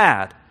be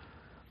glad.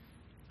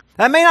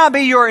 That may not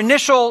be your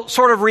initial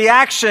sort of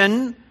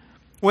reaction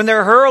when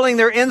they're hurling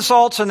their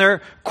insults and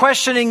they're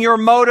questioning your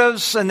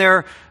motives and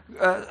they're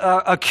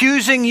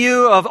accusing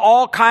you of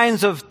all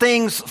kinds of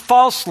things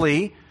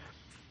falsely.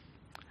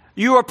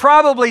 You are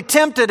probably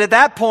tempted at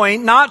that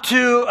point not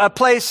to a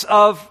place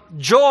of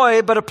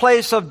joy, but a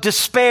place of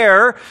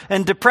despair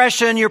and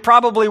depression. You're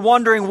probably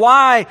wondering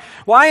why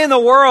in the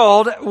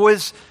world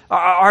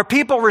are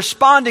people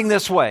responding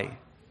this way?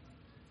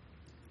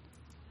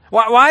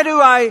 Why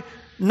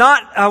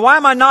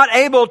am I not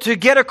able to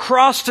get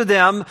across to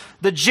them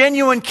the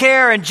genuine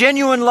care and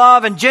genuine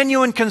love and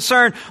genuine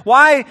concern?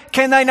 Why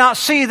can they not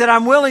see that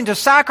I'm willing to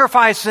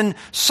sacrifice in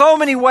so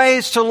many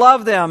ways to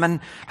love them and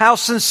how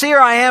sincere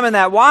I am in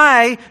that?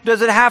 Why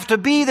does it have to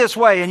be this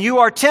way? And you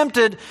are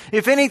tempted,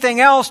 if anything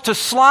else, to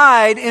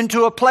slide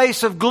into a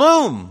place of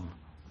gloom.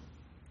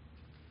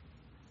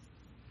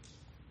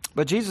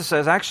 But Jesus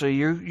says, actually,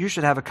 you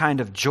should have a kind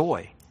of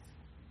joy.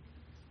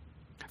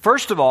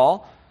 First of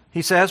all,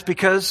 he says,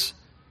 because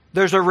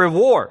there's a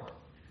reward.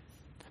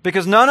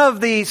 Because none of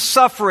the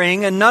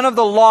suffering and none of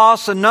the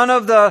loss and none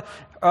of the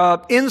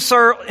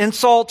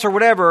insults or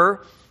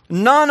whatever,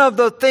 none of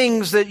the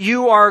things that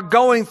you are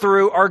going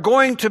through are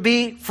going to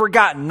be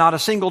forgotten. Not a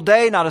single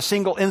day, not a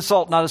single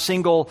insult, not a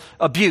single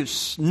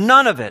abuse.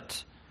 None of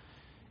it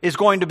is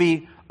going to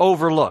be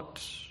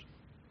overlooked.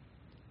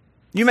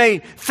 You may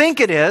think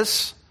it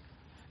is.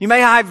 You may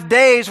have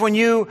days when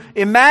you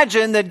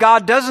imagine that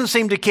God doesn't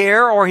seem to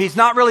care or He's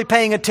not really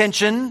paying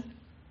attention.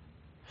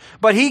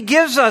 But He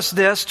gives us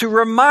this to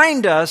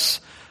remind us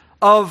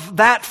of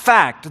that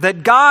fact,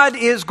 that God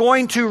is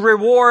going to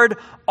reward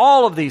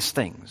all of these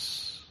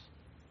things.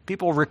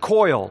 People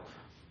recoil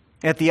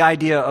at the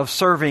idea of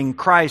serving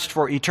Christ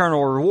for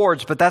eternal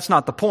rewards, but that's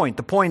not the point.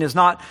 The point is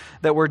not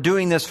that we're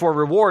doing this for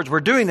rewards. We're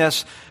doing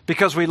this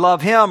because we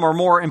love Him, or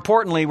more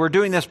importantly, we're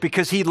doing this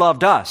because He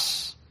loved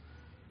us.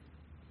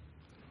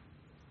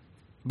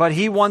 But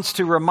He wants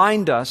to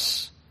remind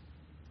us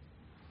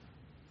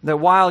that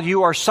while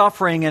you are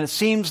suffering and it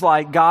seems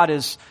like God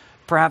is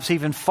perhaps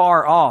even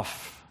far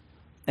off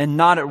and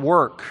not at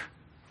work,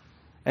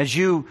 as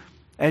you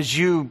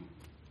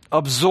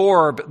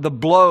absorb the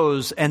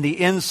blows and the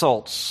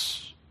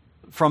insults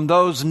from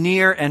those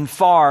near and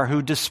far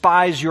who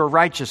despise your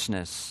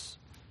righteousness,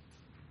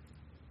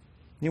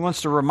 He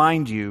wants to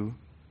remind you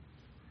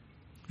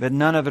that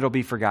none of it will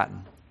be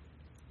forgotten.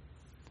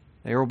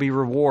 There will be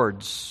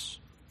rewards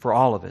for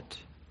all of it.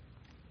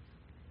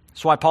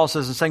 That's why Paul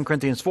says in 2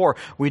 Corinthians 4,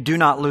 we do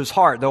not lose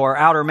heart. Though our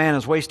outer man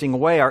is wasting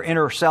away, our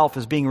inner self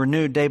is being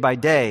renewed day by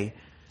day.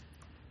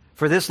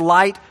 For this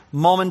light,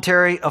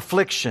 momentary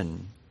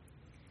affliction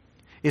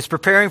is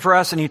preparing for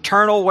us an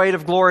eternal weight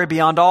of glory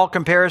beyond all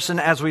comparison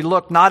as we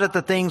look not at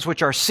the things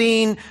which are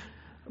seen,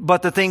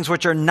 but the things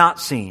which are not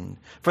seen.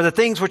 For the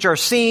things which are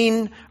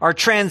seen are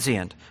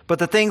transient, but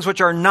the things which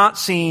are not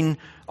seen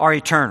are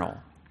eternal.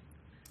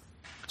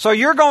 So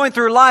you're going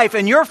through life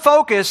and your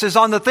focus is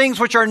on the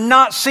things which are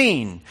not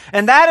seen.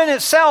 And that in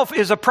itself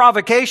is a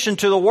provocation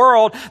to the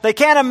world. They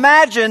can't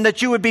imagine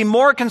that you would be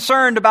more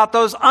concerned about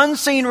those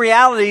unseen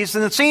realities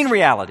than the seen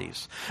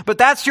realities. But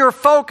that's your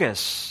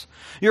focus.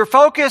 Your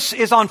focus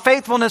is on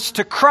faithfulness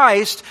to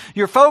Christ.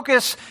 Your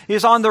focus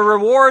is on the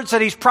rewards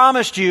that He's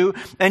promised you.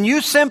 And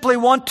you simply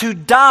want to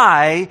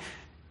die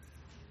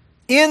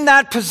in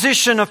that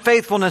position of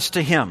faithfulness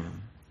to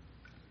Him.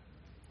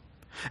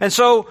 And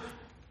so,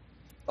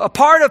 a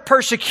part of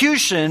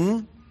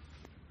persecution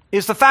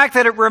is the fact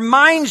that it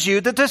reminds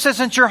you that this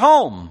isn't your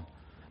home.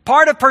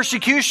 Part of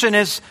persecution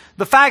is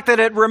the fact that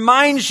it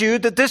reminds you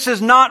that this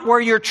is not where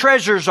your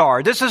treasures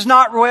are. This is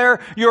not where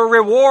your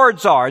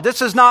rewards are.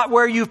 This is not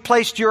where you've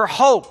placed your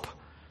hope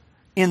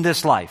in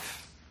this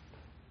life.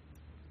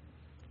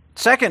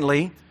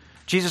 Secondly,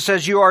 Jesus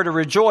says you are to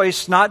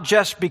rejoice not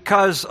just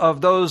because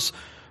of those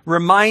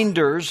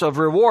reminders of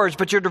rewards,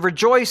 but you're to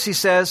rejoice, he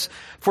says,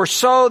 for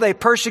so they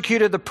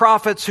persecuted the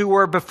prophets who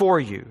were before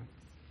you.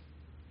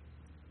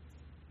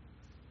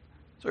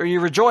 So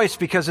you rejoice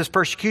because this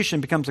persecution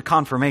becomes a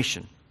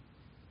confirmation.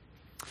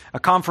 A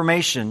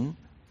confirmation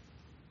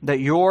that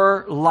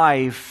your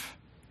life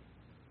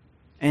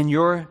and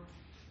your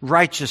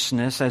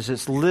righteousness, as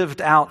it's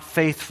lived out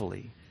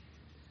faithfully,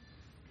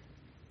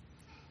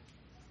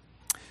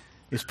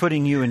 is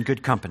putting you in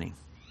good company.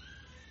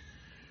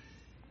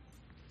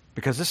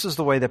 Because this is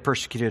the way that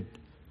persecuted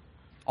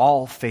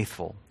all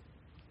faithful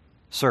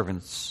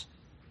servants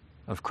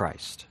of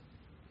Christ.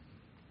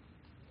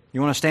 You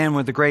want to stand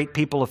with the great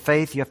people of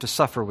faith, you have to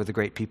suffer with the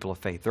great people of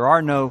faith. There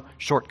are no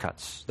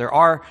shortcuts. There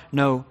are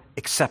no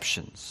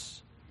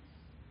exceptions.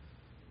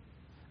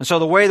 And so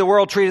the way the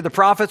world treated the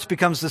prophets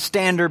becomes the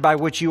standard by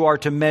which you are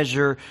to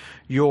measure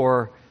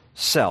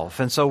yourself.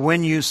 And so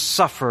when you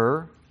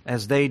suffer,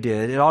 as they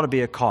did, it ought to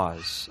be a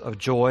cause of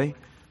joy,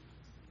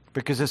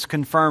 because it's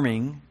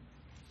confirming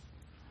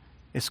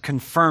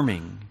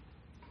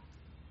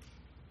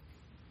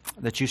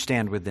that you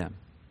stand with them.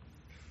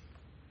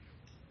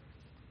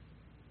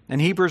 And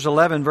Hebrews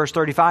 11, verse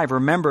 35,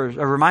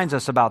 reminds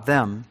us about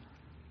them.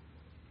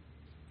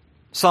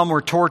 Some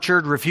were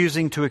tortured,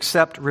 refusing to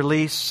accept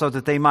release so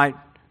that they might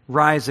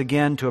rise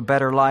again to a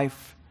better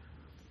life.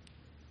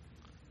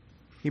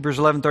 Hebrews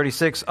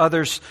 11:36,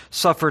 others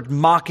suffered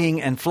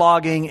mocking and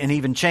flogging and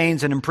even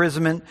chains and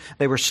imprisonment.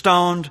 They were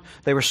stoned.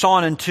 They were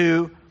sawn in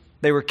two.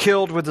 They were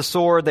killed with the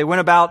sword. They went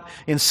about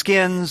in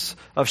skins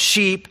of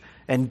sheep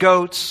and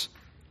goats,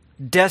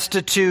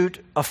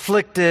 destitute,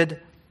 afflicted,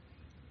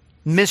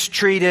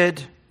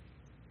 mistreated,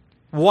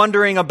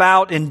 wandering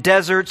about in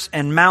deserts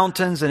and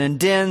mountains and in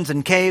dens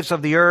and caves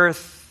of the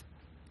earth.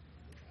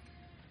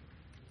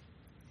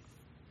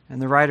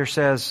 And the writer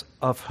says,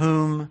 of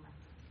whom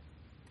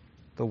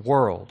the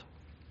world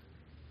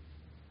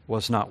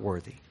was not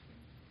worthy.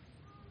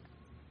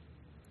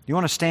 You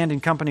want to stand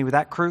in company with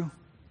that crew?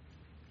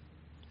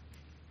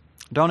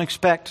 Don't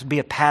expect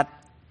to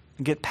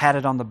get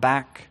patted on the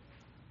back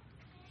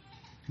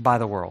by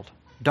the world.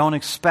 Don't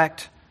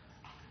expect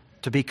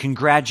to be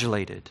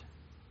congratulated,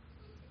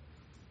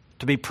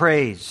 to be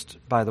praised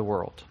by the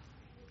world.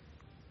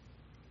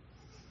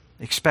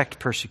 Expect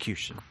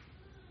persecution.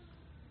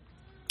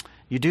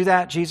 You do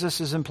that,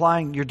 Jesus is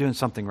implying, you're doing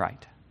something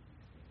right.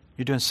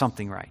 You're doing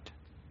something right.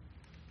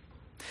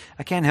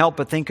 I can't help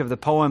but think of the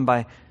poem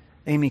by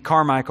Amy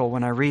Carmichael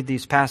when I read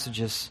these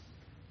passages.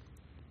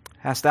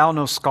 Hast thou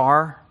no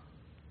scar?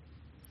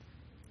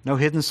 No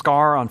hidden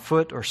scar on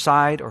foot or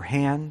side or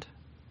hand?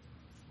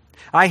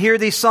 I hear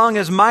thee sung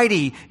as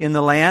mighty in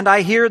the land.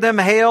 I hear them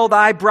hail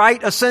thy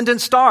bright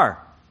ascendant star.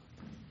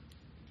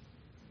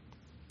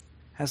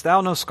 Hast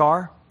thou no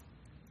scar?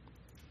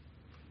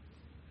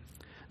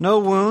 No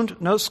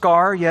wound, no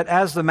scar, yet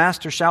as the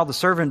master shall the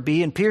servant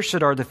be, and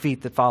pierced are the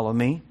feet that follow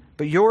me,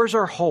 but yours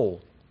are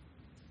whole.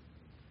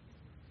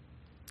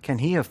 Can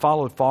he have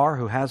followed far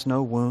who has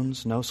no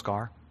wounds, no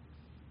scar?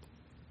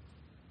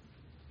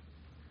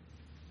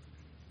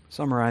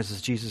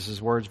 Summarizes Jesus'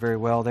 words very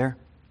well there.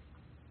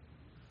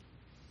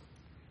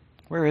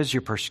 Where is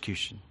your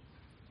persecution?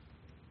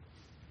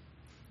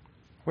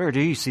 Where do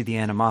you see the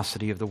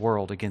animosity of the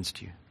world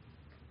against you?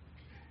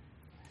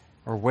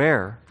 Or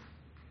where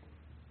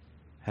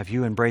have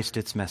you embraced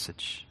its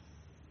message,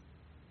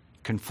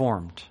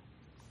 conformed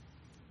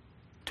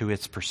to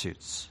its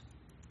pursuits?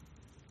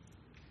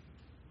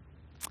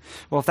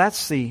 Well, if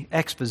that's the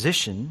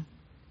exposition,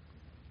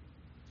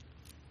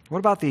 what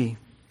about the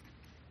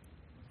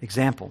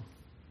example?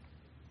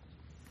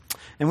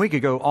 And we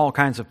could go all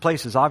kinds of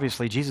places.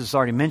 Obviously, Jesus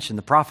already mentioned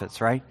the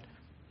prophets, right?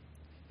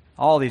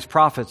 All these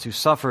prophets who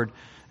suffered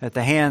at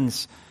the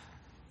hands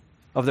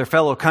of their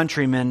fellow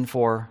countrymen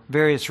for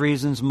various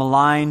reasons,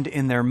 maligned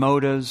in their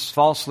motives,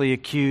 falsely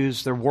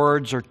accused, their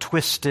words are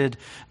twisted,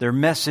 their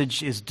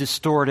message is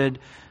distorted,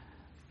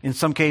 in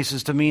some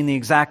cases to mean the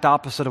exact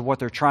opposite of what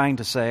they're trying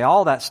to say.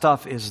 All that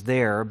stuff is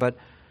there, but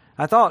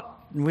I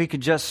thought we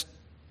could just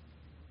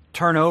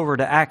turn over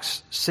to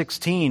Acts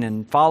 16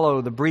 and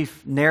follow the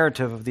brief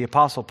narrative of the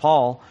Apostle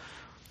Paul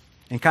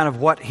and kind of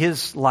what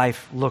his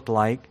life looked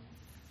like.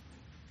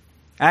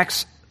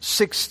 Acts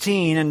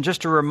 16, and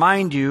just to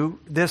remind you,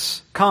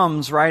 this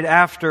comes right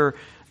after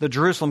the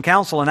Jerusalem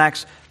Council in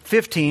Acts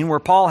 15, where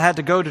Paul had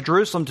to go to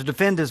Jerusalem to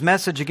defend his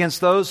message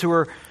against those who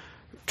were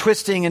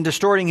twisting and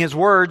distorting his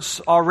words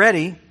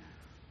already.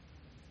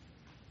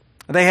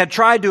 They had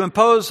tried to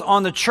impose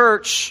on the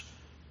church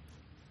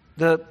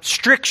the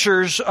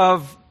strictures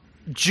of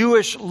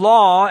Jewish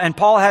law, and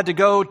Paul had to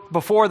go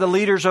before the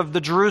leaders of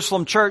the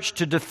Jerusalem church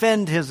to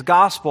defend his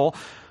gospel.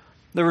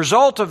 The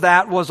result of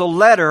that was a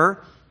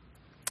letter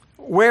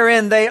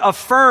wherein they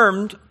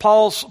affirmed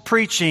Paul's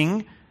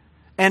preaching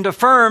and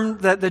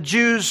affirmed that the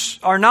Jews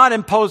are not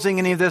imposing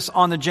any of this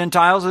on the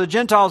Gentiles. The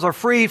Gentiles are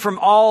free from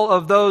all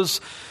of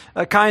those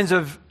kinds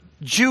of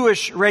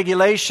Jewish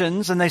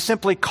regulations, and they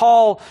simply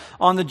call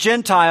on the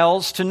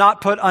Gentiles to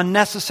not put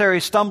unnecessary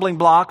stumbling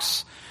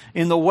blocks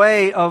in the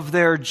way of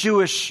their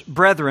Jewish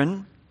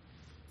brethren.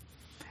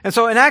 And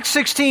so in Acts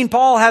 16,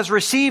 Paul has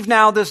received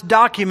now this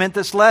document,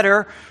 this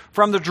letter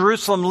from the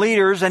Jerusalem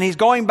leaders, and he's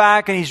going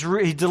back and he's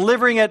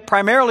delivering it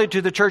primarily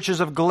to the churches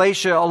of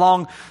Galatia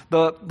along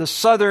the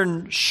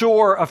southern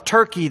shore of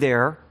Turkey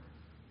there.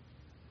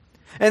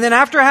 And then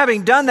after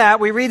having done that,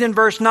 we read in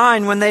verse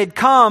 9, when they'd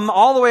come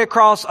all the way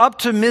across up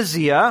to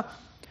Mysia,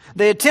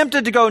 they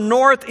attempted to go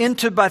north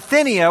into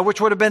Bithynia, which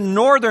would have been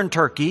northern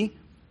Turkey.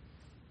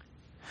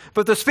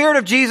 But the Spirit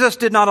of Jesus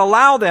did not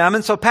allow them,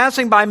 and so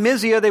passing by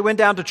Mysia, they went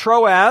down to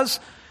Troas.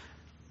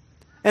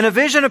 And a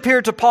vision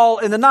appeared to Paul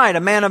in the night. A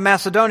man of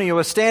Macedonia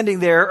was standing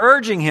there,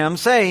 urging him,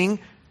 saying,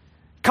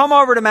 "Come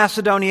over to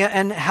Macedonia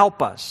and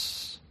help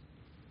us."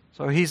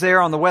 So he's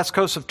there on the west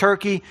coast of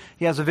Turkey.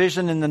 He has a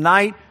vision in the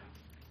night,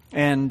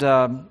 and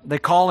they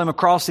call him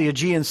across the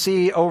Aegean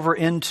Sea over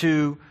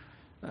into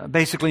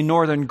basically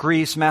northern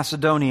Greece,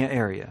 Macedonia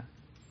area.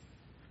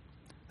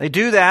 They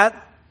do that,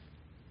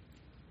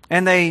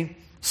 and they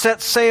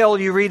set sail,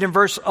 you read in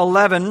verse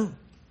 11,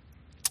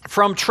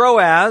 from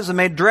Troas, and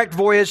made direct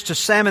voyage to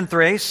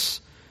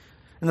Samothrace,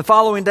 and the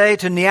following day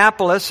to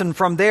Neapolis, and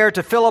from there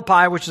to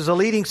Philippi, which is a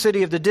leading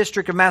city of the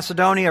district of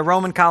Macedonia, a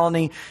Roman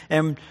colony,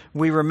 and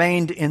we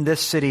remained in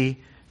this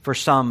city for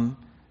some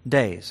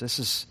days. This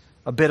is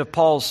a bit of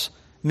Paul's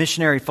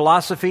missionary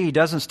philosophy. He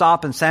doesn't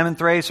stop in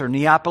Samothrace or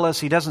Neapolis.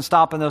 He doesn't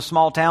stop in those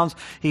small towns.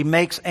 He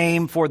makes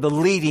aim for the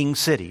leading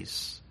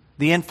cities,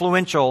 the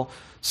influential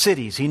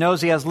cities. He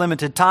knows he has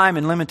limited time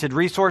and limited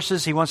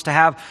resources. He wants to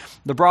have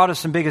the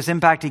broadest and biggest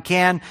impact he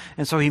can,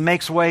 and so he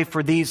makes way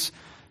for these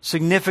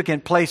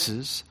significant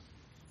places.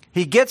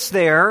 He gets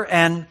there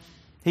and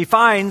he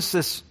finds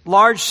this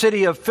large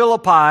city of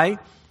Philippi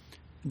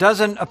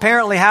doesn't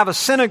apparently have a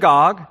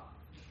synagogue,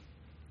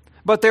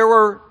 but there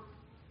were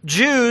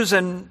Jews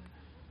and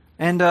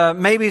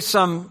maybe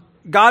some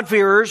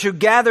God-fearers who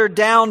gathered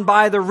down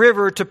by the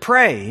river to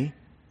pray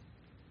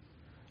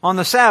on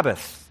the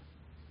Sabbath.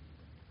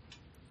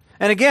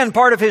 And again,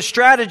 part of his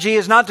strategy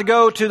is not to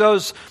go to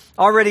those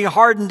already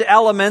hardened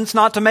elements,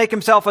 not to make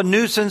himself a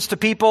nuisance to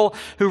people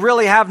who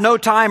really have no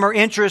time or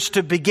interest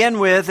to begin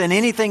with in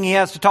anything he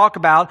has to talk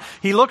about.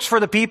 He looks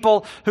for the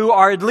people who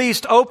are at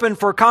least open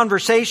for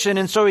conversation,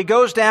 and so he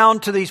goes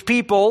down to these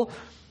people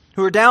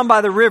who are down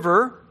by the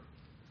river,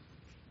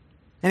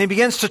 and he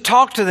begins to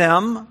talk to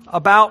them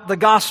about the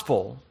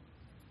gospel.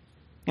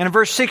 And in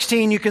verse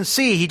 16, you can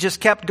see he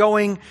just kept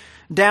going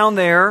down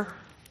there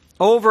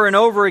over and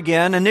over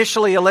again.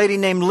 Initially, a lady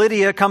named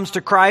Lydia comes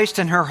to Christ,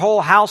 and her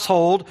whole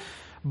household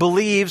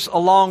believes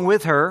along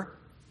with her.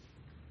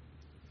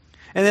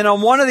 And then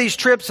on one of these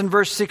trips in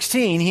verse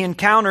 16, he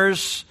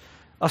encounters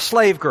a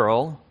slave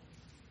girl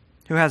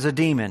who has a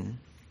demon.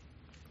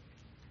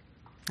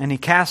 And he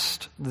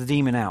casts the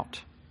demon out.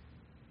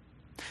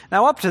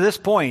 Now, up to this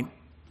point,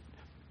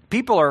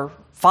 people are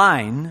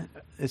fine,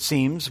 it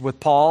seems, with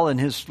Paul and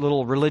his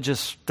little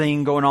religious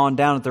thing going on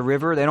down at the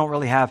river. They don't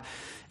really have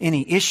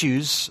any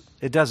issues,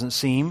 it doesn't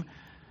seem,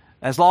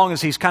 as long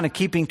as he's kind of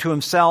keeping to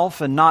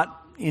himself and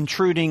not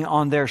intruding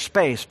on their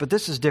space. But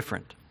this is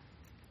different.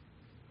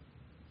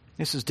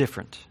 This is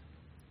different.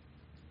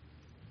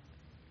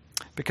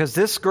 Because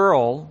this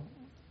girl,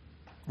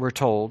 we're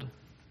told,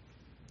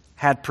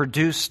 had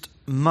produced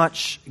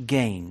much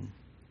gain.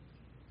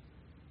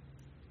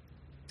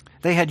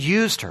 They had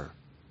used her.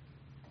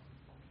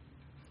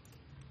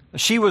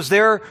 She was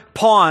their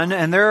pawn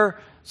and their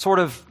sort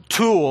of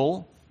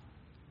tool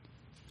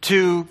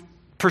to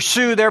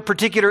pursue their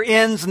particular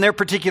ends and their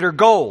particular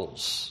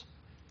goals.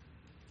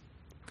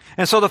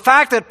 And so the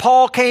fact that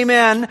Paul came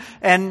in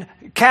and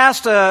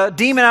cast a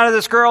demon out of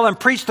this girl and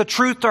preached the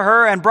truth to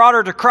her and brought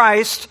her to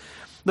Christ,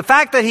 the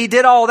fact that he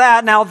did all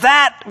that, now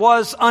that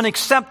was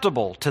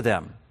unacceptable to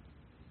them.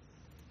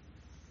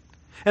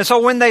 And so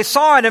when they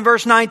saw it in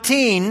verse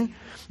 19,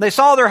 they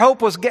saw their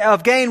hope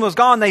of gain was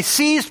gone. They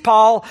seized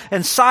Paul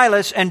and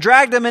Silas and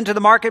dragged them into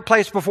the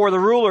marketplace before the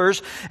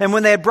rulers. And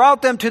when they had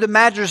brought them to the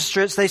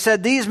magistrates, they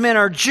said, "These men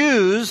are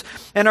Jews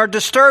and are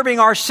disturbing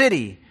our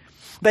city.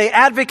 They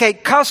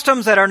advocate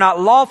customs that are not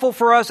lawful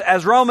for us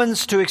as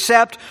Romans to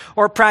accept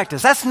or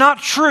practice." That's not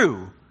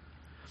true.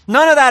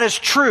 None of that is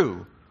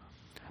true.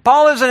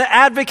 Paul isn't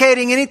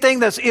advocating anything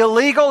that's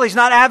illegal. He's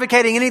not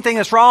advocating anything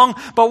that's wrong.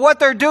 But what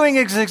they're doing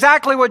is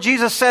exactly what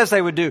Jesus says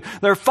they would do.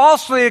 They're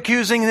falsely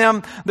accusing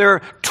him.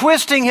 They're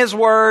twisting his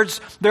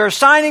words. They're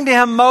assigning to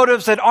him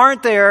motives that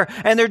aren't there.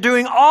 And they're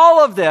doing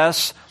all of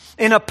this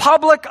in a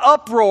public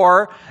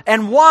uproar.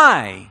 And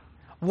why?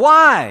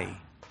 Why?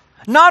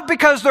 Not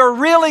because they're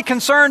really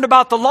concerned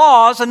about the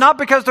laws and not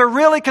because they're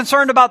really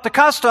concerned about the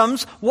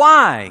customs.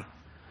 Why?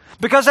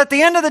 Because at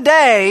the end of the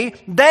day,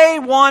 they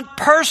want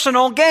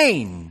personal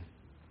gain.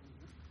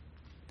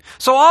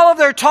 So all of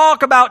their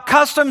talk about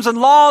customs and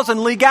laws and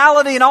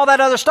legality and all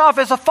that other stuff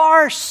is a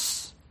farce.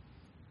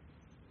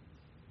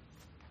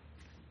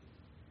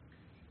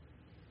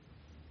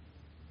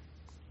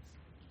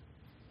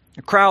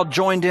 The crowd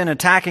joined in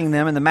attacking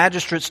them, and the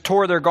magistrates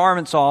tore their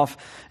garments off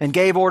and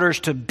gave orders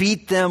to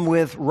beat them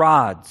with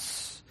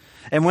rods.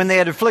 And when they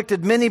had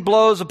inflicted many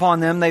blows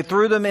upon them, they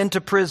threw them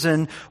into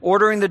prison,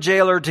 ordering the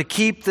jailer to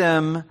keep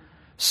them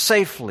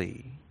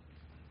safely.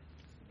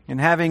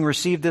 And having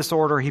received this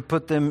order, he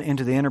put them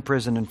into the inner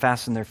prison and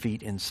fastened their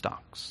feet in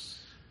stocks.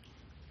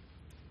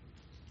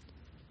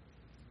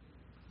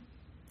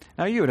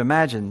 Now you would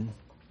imagine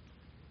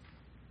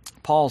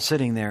Paul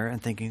sitting there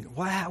and thinking,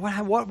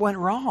 what went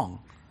wrong?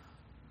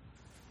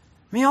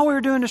 I mean, all we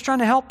were doing is trying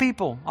to help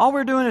people. All we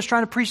were doing is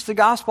trying to preach the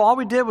gospel. All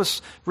we did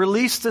was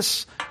release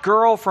this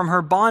girl from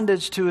her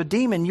bondage to a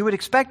demon. You would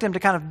expect him to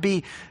kind of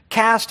be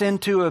cast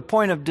into a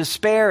point of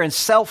despair and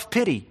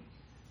self-pity.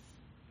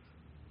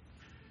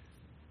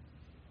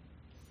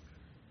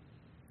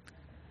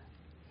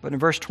 But in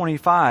verse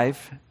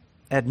 25,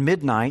 at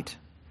midnight,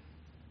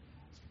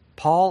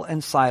 Paul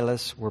and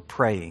Silas were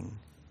praying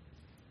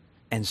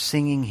and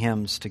singing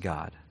hymns to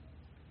God.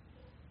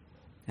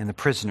 And the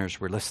prisoners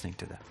were listening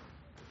to them.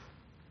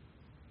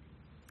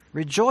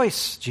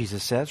 Rejoice,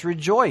 Jesus says,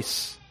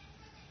 rejoice.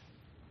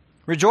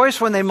 Rejoice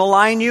when they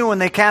malign you, when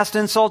they cast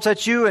insults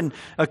at you and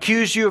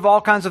accuse you of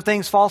all kinds of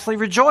things falsely.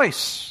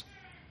 Rejoice.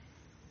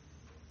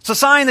 It's a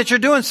sign that you're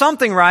doing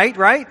something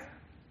right?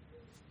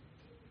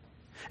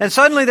 And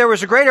suddenly there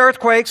was a great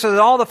earthquake, so that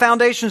all the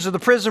foundations of the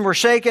prison were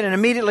shaken, and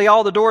immediately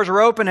all the doors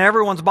were open, and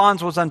everyone's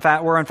bonds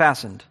were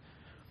unfastened.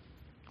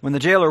 When the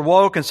jailer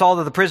woke and saw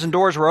that the prison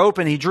doors were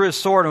open, he drew his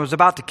sword and was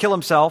about to kill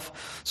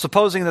himself,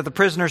 supposing that the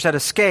prisoners had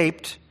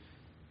escaped.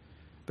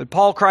 But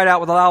Paul cried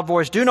out with a loud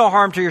voice, "Do no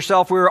harm to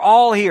yourself, we are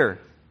all here."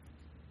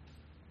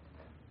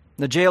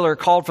 The jailer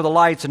called for the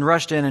lights and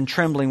rushed in, and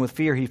trembling with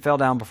fear, he fell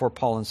down before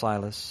Paul and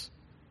Silas.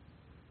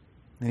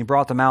 And he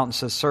brought them out and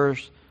says,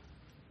 "Sirs,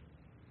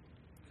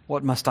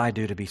 what must I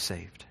do to be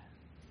saved?"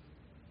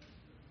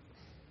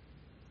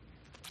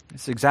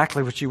 It's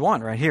exactly what you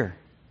want right here.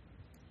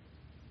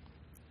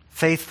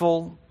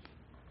 Faithful.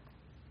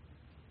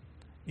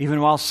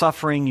 Even while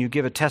suffering, you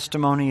give a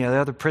testimony. The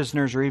other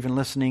prisoners are even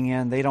listening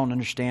in. They don't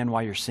understand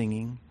why you're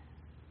singing.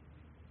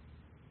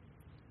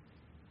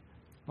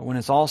 But when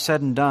it's all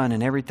said and done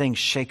and everything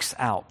shakes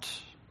out,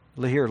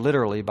 here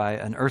literally by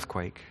an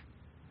earthquake,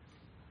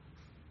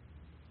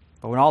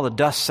 but when all the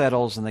dust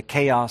settles and the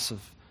chaos of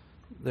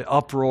the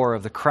uproar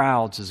of the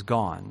crowds is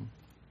gone,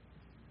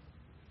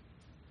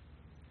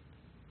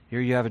 here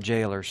you have a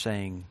jailer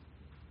saying,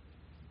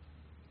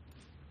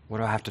 "What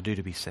do I have to do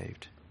to be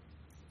saved?"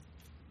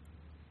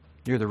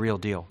 You're the real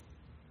deal.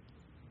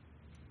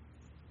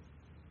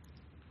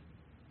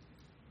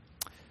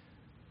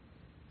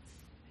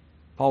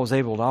 Paul was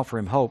able to offer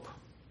him hope.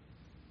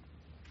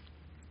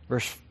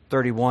 Verse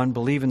 31,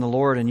 "Believe in the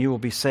Lord and you will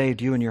be saved,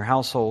 you and your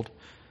household."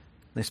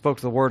 They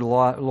spoke the word of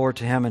the Lord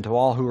to him and to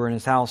all who were in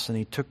his house, and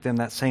he took them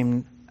that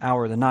same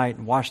hour of the night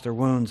and washed their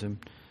wounds, and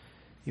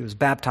he was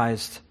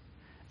baptized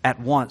at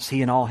once,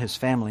 he and all his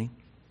family.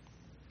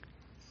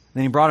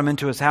 Then he brought him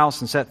into his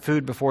house and set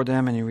food before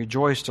them, and he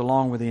rejoiced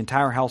along with the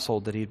entire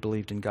household that he had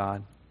believed in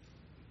God.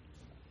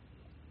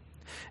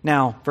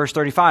 Now, verse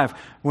 35,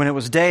 when it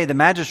was day, the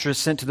magistrates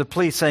sent to the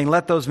police saying,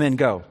 "Let those men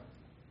go."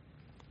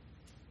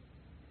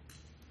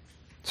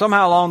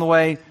 Somehow along the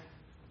way,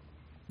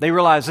 they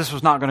realized this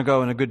was not going to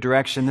go in a good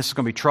direction. This is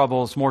going to be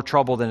trouble. It's more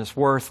trouble than it's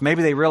worth.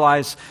 Maybe they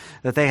realized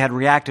that they had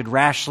reacted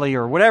rashly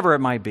or whatever it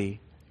might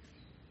be.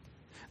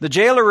 The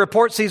jailer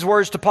reports these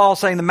words to Paul,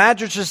 saying, "The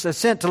magistrates have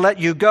sent to let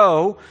you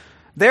go.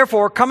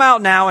 Therefore, come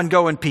out now and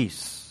go in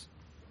peace."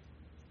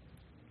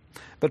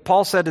 But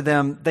Paul said to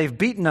them, "They've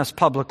beaten us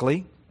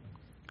publicly,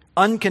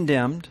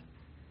 uncondemned,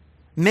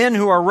 men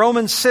who are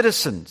Roman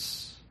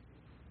citizens,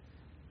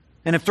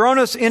 and have thrown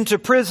us into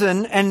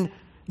prison. And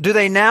do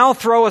they now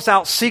throw us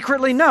out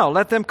secretly? No,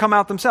 let them come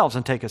out themselves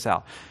and take us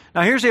out."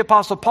 Now here's the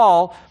Apostle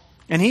Paul,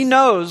 and he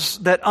knows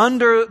that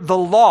under the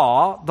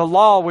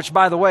law, which,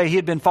 by the way, he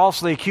had been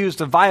falsely accused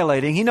of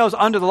violating, he knows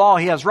under the law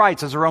he has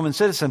rights as a Roman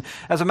citizen.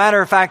 As a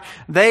matter of fact,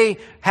 they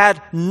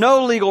had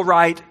no legal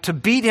right to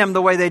beat him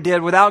the way they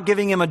did without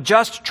giving him a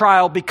just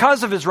trial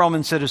because of his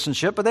Roman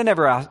citizenship, but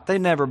they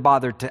never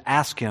bothered to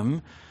ask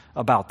him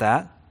about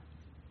that.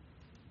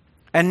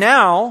 And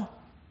now,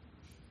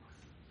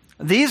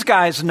 these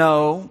guys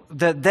know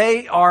that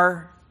they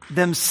are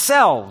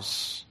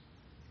themselves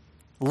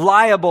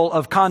liable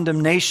of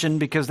condemnation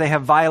because they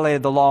have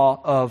violated the law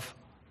of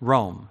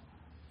Rome.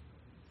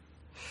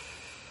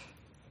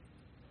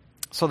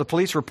 So the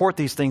police report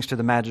these things to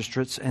the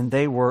magistrates, and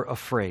they were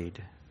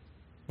afraid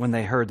when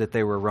they heard that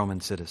they were Roman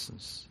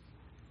citizens.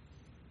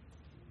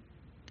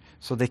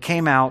 So they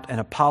came out and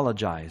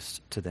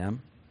apologized to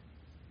them,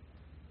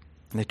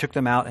 and they took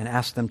them out and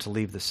asked them to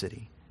leave the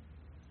city.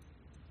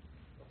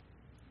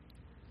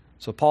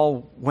 So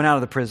Paul went out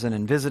of the prison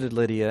and visited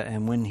Lydia,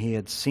 and when he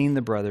had seen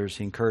the brothers,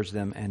 he encouraged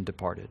them and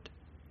departed.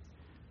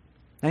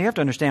 Now you have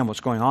to understand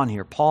what's going on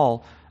here.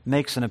 Paul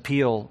makes an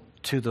appeal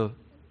to the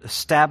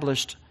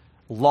established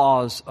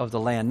laws of the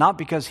land, not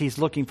because he's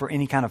looking for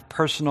any kind of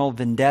personal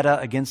vendetta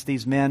against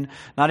these men,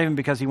 not even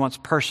because he wants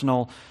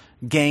personal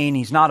gain.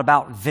 He's not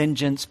about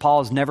vengeance.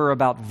 Paul is never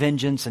about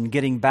vengeance and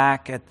getting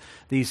back at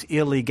these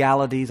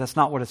illegalities. That's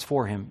not what it's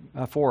for him.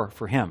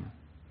 For him.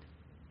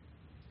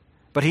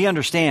 But he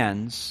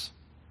understands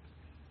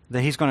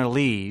that he's going to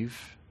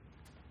leave,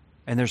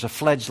 and there's a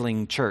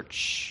fledgling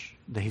church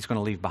that he's going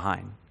to leave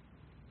behind.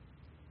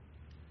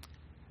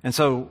 And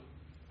so,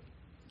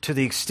 to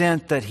the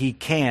extent that he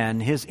can,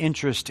 his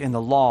interest in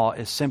the law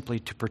is simply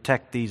to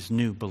protect these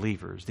new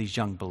believers, these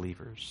young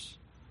believers.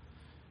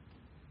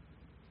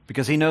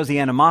 Because he knows the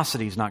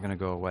animosity is not going to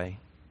go away.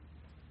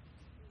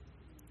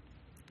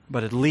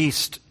 But at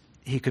least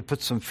he could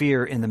put some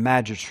fear in the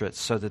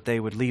magistrates so that they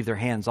would leave their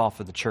hands off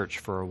of the church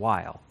for a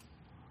while.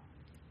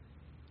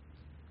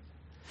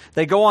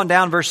 They go on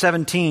down, verse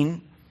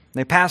 17.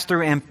 They pass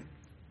through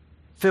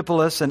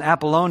Amphipolis and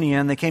Apollonia,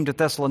 and they came to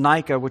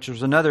Thessalonica, which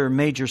was another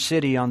major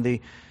city on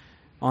the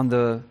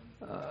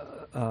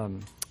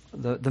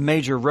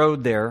major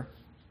road there.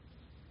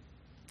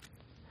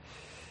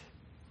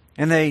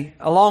 And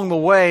along the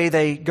way,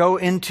 they go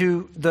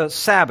into the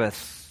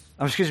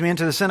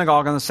into the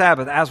synagogue on the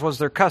Sabbath, as was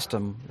their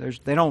custom.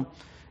 They don't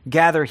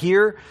gather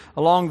here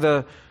along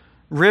the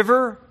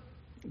river.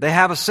 They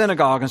have a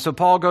synagogue. And so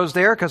Paul goes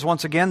there because,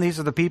 once again, these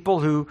are the people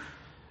who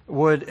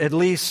would at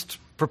least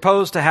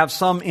propose to have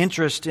some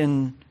interest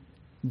in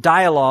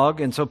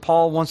dialogue. And so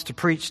Paul wants to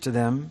preach to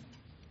them.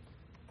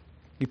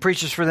 He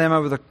preaches for them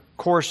over the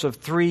course of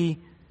 3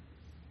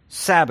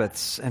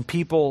 Sabbaths, and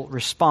people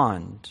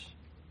respond.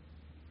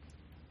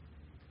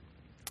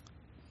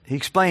 He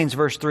explains,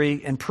 verse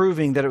 3, and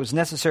proving that it was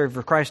necessary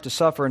for Christ to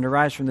suffer and to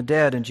rise from the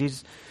dead,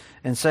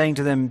 and saying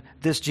to them,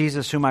 this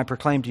Jesus whom I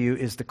proclaim to you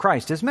is the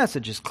Christ. His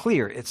message is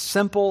clear. It's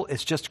simple.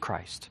 It's just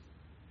Christ.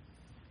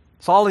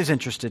 It's all he's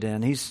interested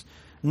in. He's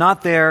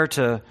not there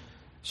to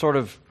sort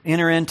of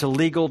enter into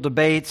legal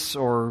debates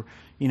or,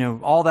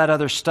 all that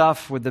other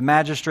stuff with the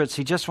magistrates.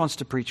 He just wants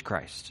to preach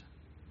Christ.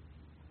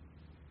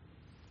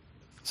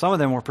 Some of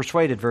them were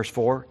persuaded, verse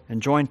 4,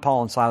 and joined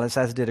Paul and Silas,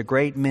 as did a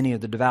great many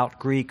of the devout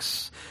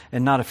Greeks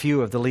and not a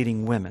few of the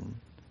leading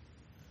women.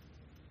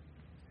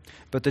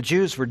 But the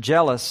Jews were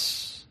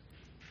jealous,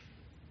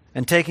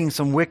 and taking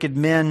some wicked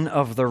men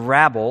of the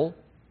rabble,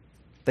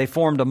 they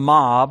formed a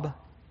mob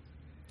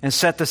and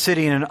set the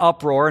city in an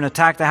uproar and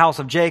attacked the house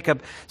of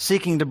Jacob,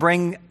 seeking to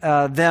bring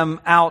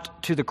them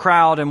out to the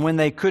crowd. And when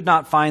they could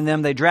not find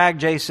them, they dragged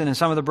Jason and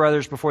some of the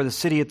brothers before the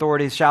city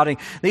authorities, shouting,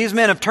 these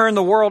men have turned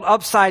the world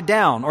upside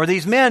down. Or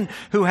these men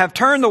who have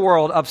turned the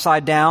world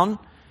upside down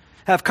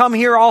have come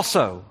here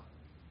also.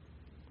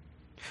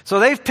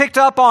 So they've picked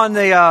up on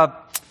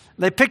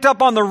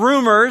the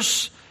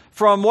rumors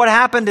from what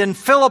happened in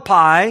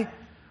Philippi,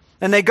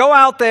 and they go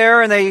out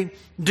there and they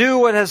do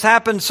what has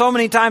happened so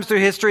many times through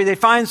history. They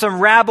find some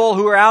rabble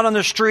who are out on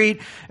the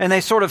street, and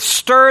they sort of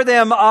stir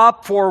them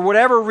up for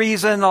whatever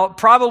reason.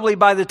 Probably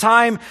by the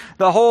time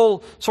the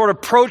whole sort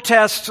of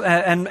protest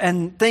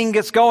and thing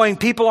gets going,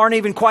 people aren't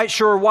even quite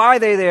sure why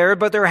they're there,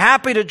 but they're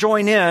happy to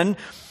join in.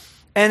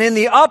 And in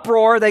the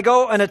uproar, they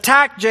go and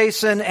attack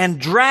Jason and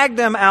drag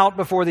them out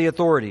before the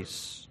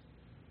authorities.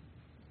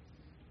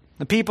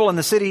 The people in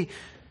the city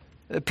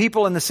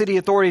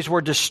authorities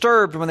were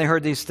disturbed when they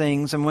heard these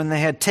things, and when they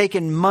had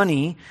taken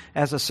money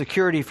as a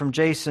security from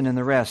Jason and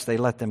the rest, they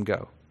let them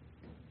go.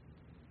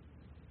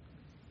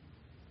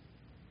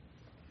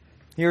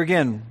 Here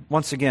again,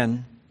 once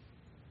again,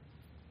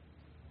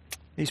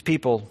 these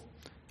people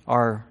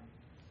are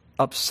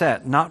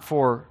upset, not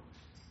for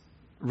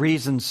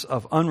reasons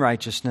of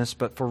unrighteousness,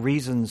 but for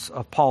reasons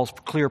of Paul's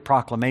clear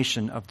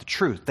proclamation of the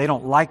truth. They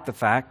don't like the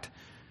fact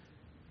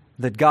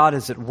that God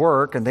is at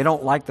work, and they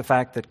don't like the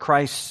fact that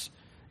Christ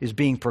is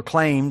being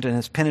proclaimed and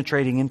is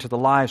penetrating into the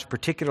lives,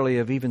 particularly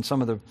of even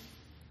some of the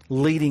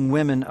leading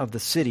women of the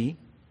city,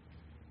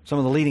 some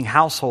of the leading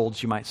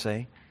households, you might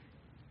say.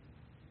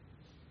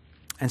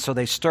 And so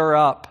they stir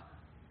up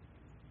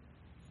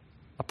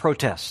a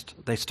protest.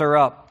 They stir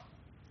up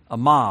a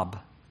mob.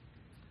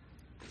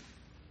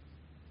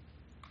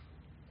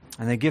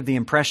 And they give the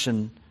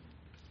impression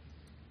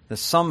that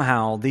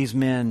somehow these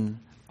men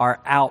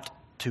are out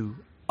to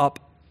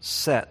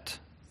upset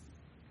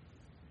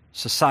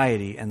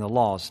society and the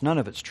laws. None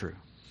of it's true.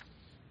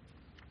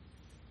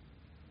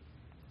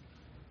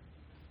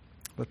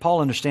 But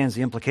Paul understands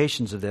the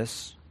implications of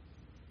this.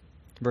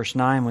 Verse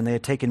 9, when they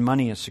had taken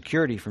money as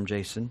security from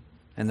Jason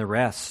and the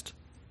rest.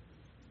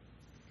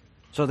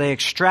 So they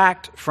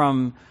extract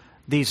from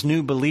these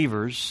new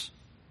believers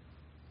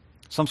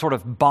some sort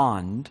of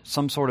bond,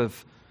 some sort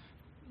of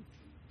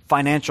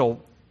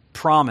financial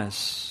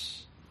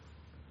promise.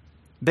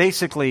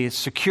 Basically,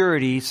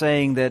 security,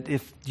 saying that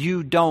if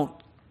you don't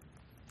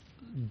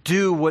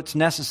do what's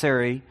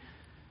necessary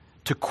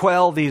to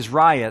quell these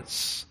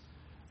riots,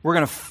 you're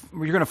going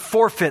to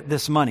forfeit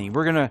this money.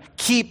 We're going to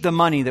keep the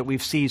money that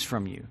we've seized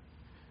from you.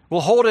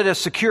 We'll hold it as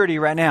security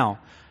right now,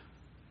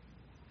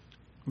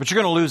 but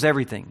you're going to lose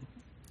everything.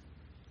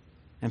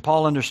 And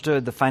Paul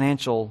understood the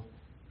financial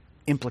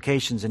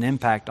implications and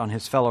impact on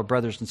his fellow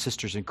brothers and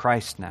sisters in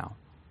Christ now.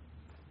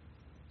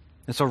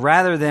 And so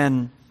rather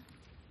than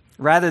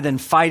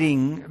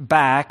fighting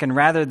back and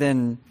rather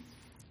than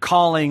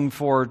calling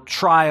for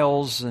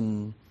trials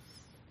and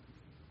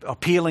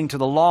appealing to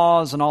the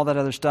laws and all that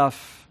other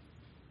stuff,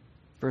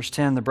 verse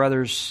 10, the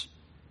brothers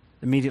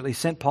immediately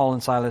sent Paul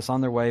and Silas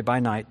on their way by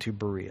night to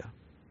Berea.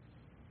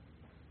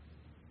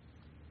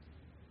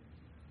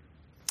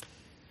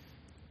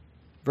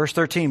 Verse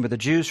 13, but the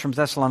Jews from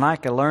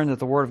Thessalonica learned that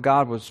the word of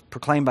God was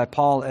proclaimed by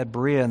Paul at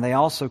Berea, and they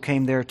also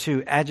came there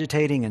too,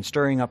 agitating and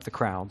stirring up the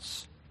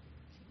crowds.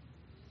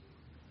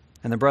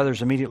 And the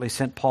brothers immediately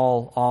sent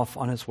Paul off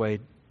on his way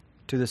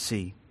to the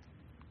sea,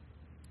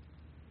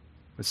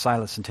 with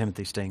Silas and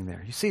Timothy staying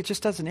there. You see, it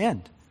just doesn't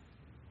end.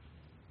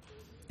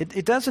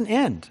 It doesn't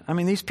end. I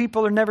mean, these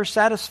people are never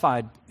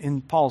satisfied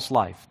in Paul's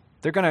life.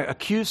 They're going to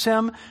accuse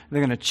him.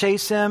 They're going to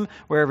chase him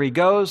wherever he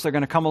goes. They're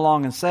going to come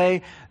along and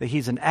say that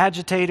he's an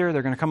agitator.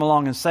 They're going to come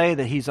along and say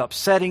that he's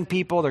upsetting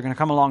people. They're going to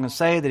come along and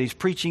say that he's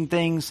preaching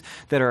things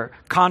that are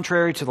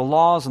contrary to the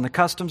laws and the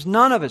customs.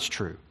 None of it's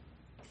true.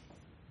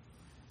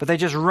 But they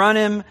just run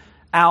him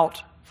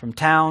out from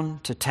town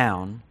to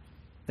town.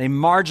 They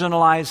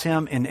marginalize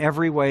him in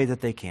every way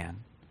that they can.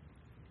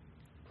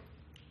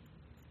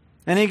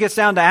 And he gets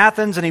down to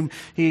Athens and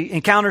he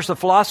encounters the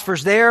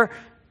philosophers there.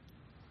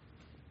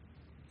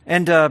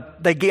 And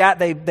they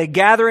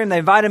gather him, they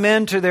invite him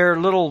into their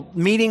little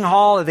meeting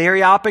hall at the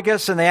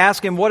Areopagus, and they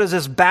ask him, what does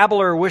this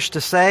babbler wish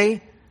to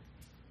say?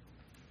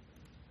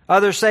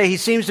 Others say he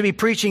seems to be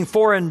preaching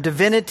foreign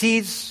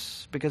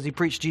divinities because he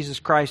preached Jesus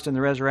Christ and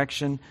the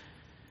resurrection. And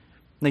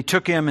they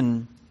took him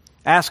and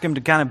asked him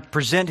to kind of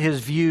present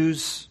his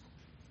views.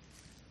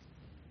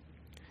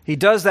 He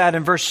does that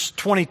in verse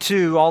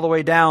 22 all the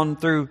way down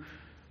through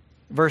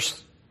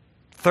verse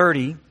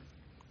 30.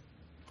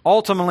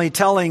 Ultimately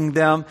telling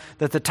them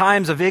that the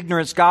times of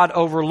ignorance God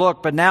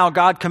overlooked, but now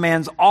God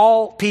commands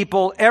all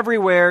people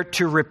everywhere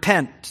to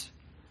repent.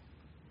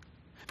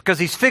 Because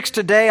he's fixed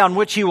a day on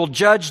which he will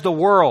judge the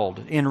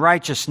world in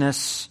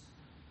righteousness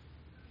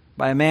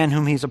by a man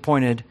whom he's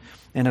appointed.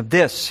 And of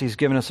this he's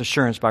given us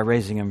assurance by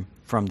raising him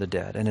from the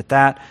dead. And at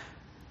that,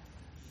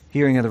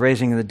 hearing of the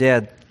raising of the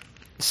dead,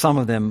 some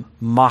of them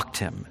mocked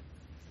him.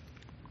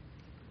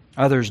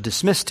 Others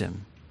dismissed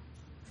him.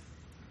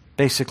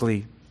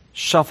 Basically,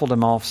 shuffled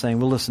him off, saying,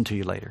 we'll listen to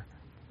you later.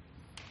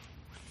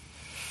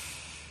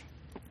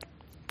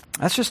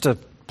 That's just a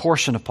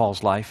portion of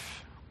Paul's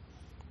life.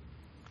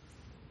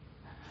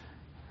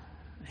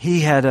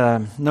 He had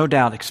no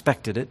doubt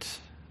expected it.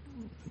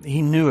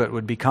 He knew it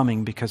would be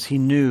coming because he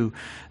knew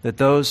that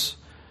those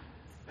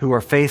who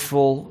are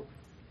faithful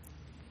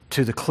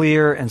to the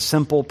clear and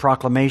simple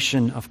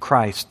proclamation of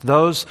Christ,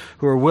 those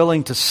who are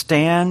willing to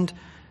stand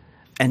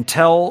and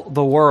tell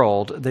the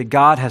world that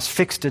God has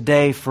fixed a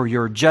day for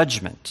your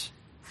judgment,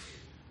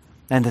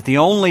 and that the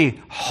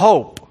only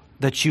hope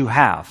that you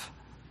have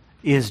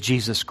is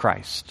Jesus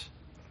Christ.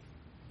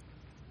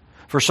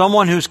 For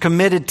someone who's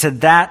committed to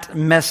that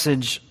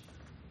message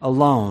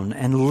alone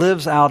and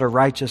lives out a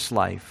righteous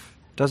life,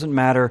 doesn't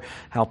matter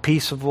how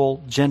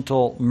peaceable,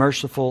 gentle,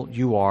 merciful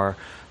you are,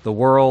 the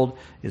world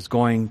is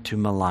going to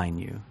malign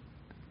you.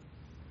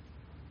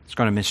 It's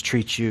going to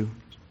mistreat you.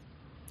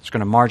 It's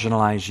going to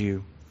marginalize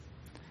you.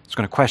 It's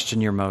going to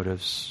question your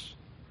motives.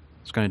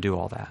 It's going to do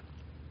all that.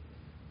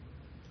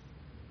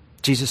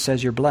 Jesus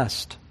says you're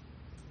blessed.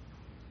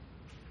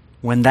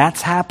 When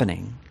that's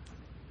happening,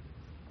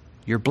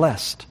 you're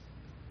blessed.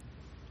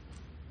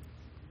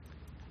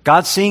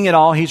 God's seeing it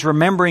all. He's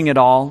remembering it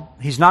all.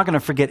 He's not going to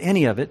forget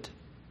any of it.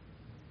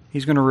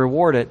 He's going to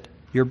reward it.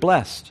 You're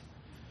blessed.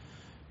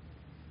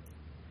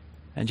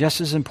 And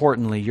just as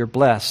importantly, you're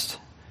blessed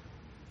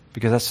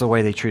because that's the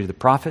way they treated the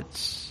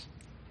prophets.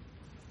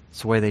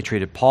 It's the way they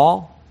treated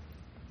Paul.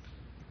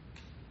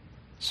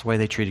 It's the way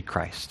they treated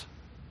Christ.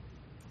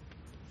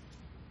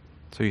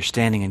 So you're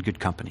standing in good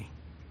company.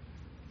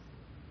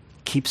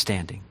 Keep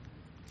standing.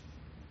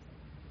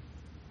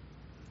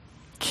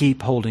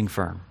 Keep holding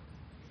firm.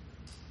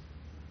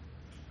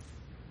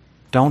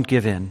 Don't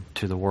give in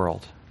to the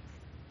world.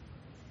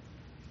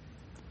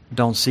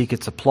 Don't seek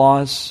its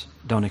applause.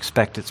 Don't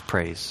expect its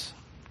praise.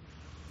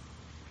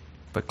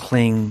 But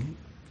cling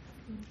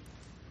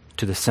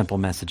to the simple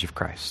message of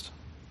Christ.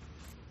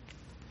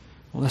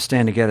 Well, let's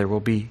stand together. We'll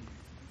be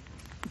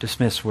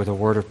dismissed with a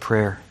word of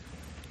prayer.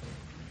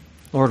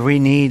 Lord, we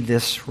need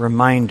this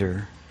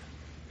reminder.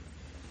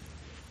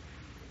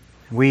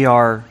 We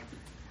are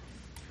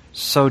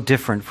so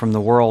different from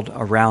the world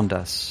around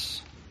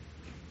us.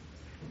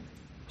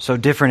 So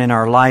different in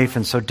our life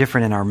and so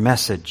different in our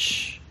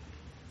message.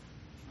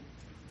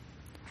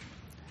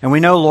 And we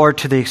know, Lord,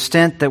 to the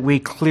extent that we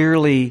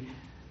clearly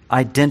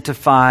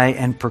identify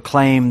and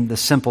proclaim the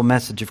simple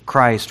message of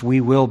Christ, we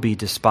will be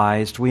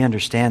despised. We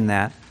understand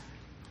that.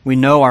 We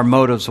know our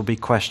motives will be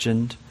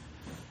questioned.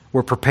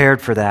 We're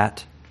prepared for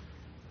that.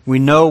 We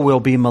know we'll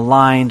be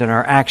maligned and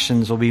our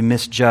actions will be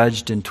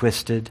misjudged and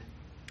twisted.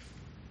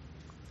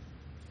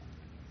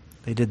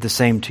 They did the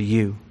same to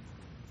you.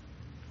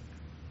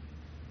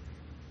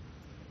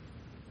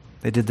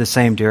 They did the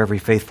same to every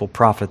faithful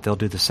prophet. They'll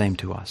do the same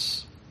to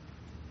us.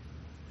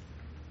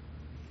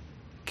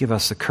 Give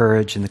us the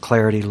courage and the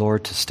clarity,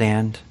 Lord, to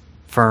stand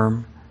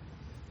firm,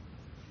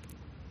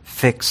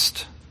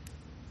 fixed,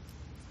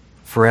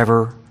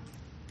 forever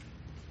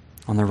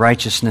on the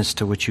righteousness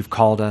to which you've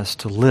called us,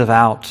 to live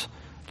out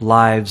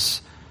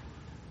lives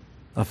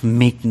of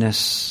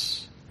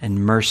meekness and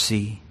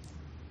mercy,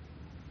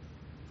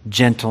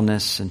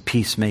 gentleness and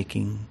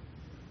peacemaking,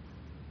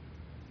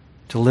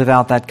 to live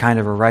out that kind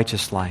of a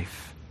righteous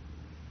life,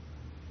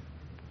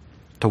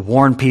 to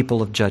warn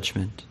people of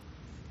judgment,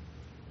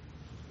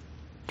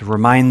 to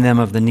remind them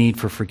of the need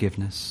for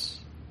forgiveness,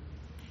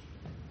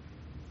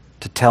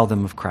 to tell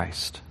them of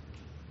Christ.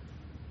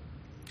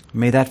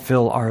 May that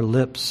fill our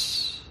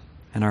lips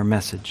and our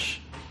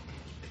message.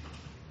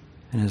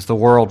 And as the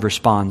world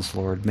responds,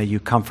 Lord, may you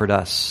comfort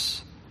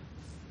us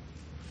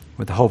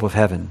with the hope of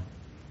heaven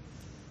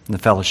and the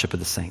fellowship of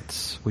the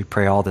saints. We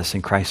pray all this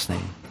in Christ's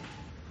name.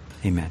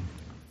 Amen.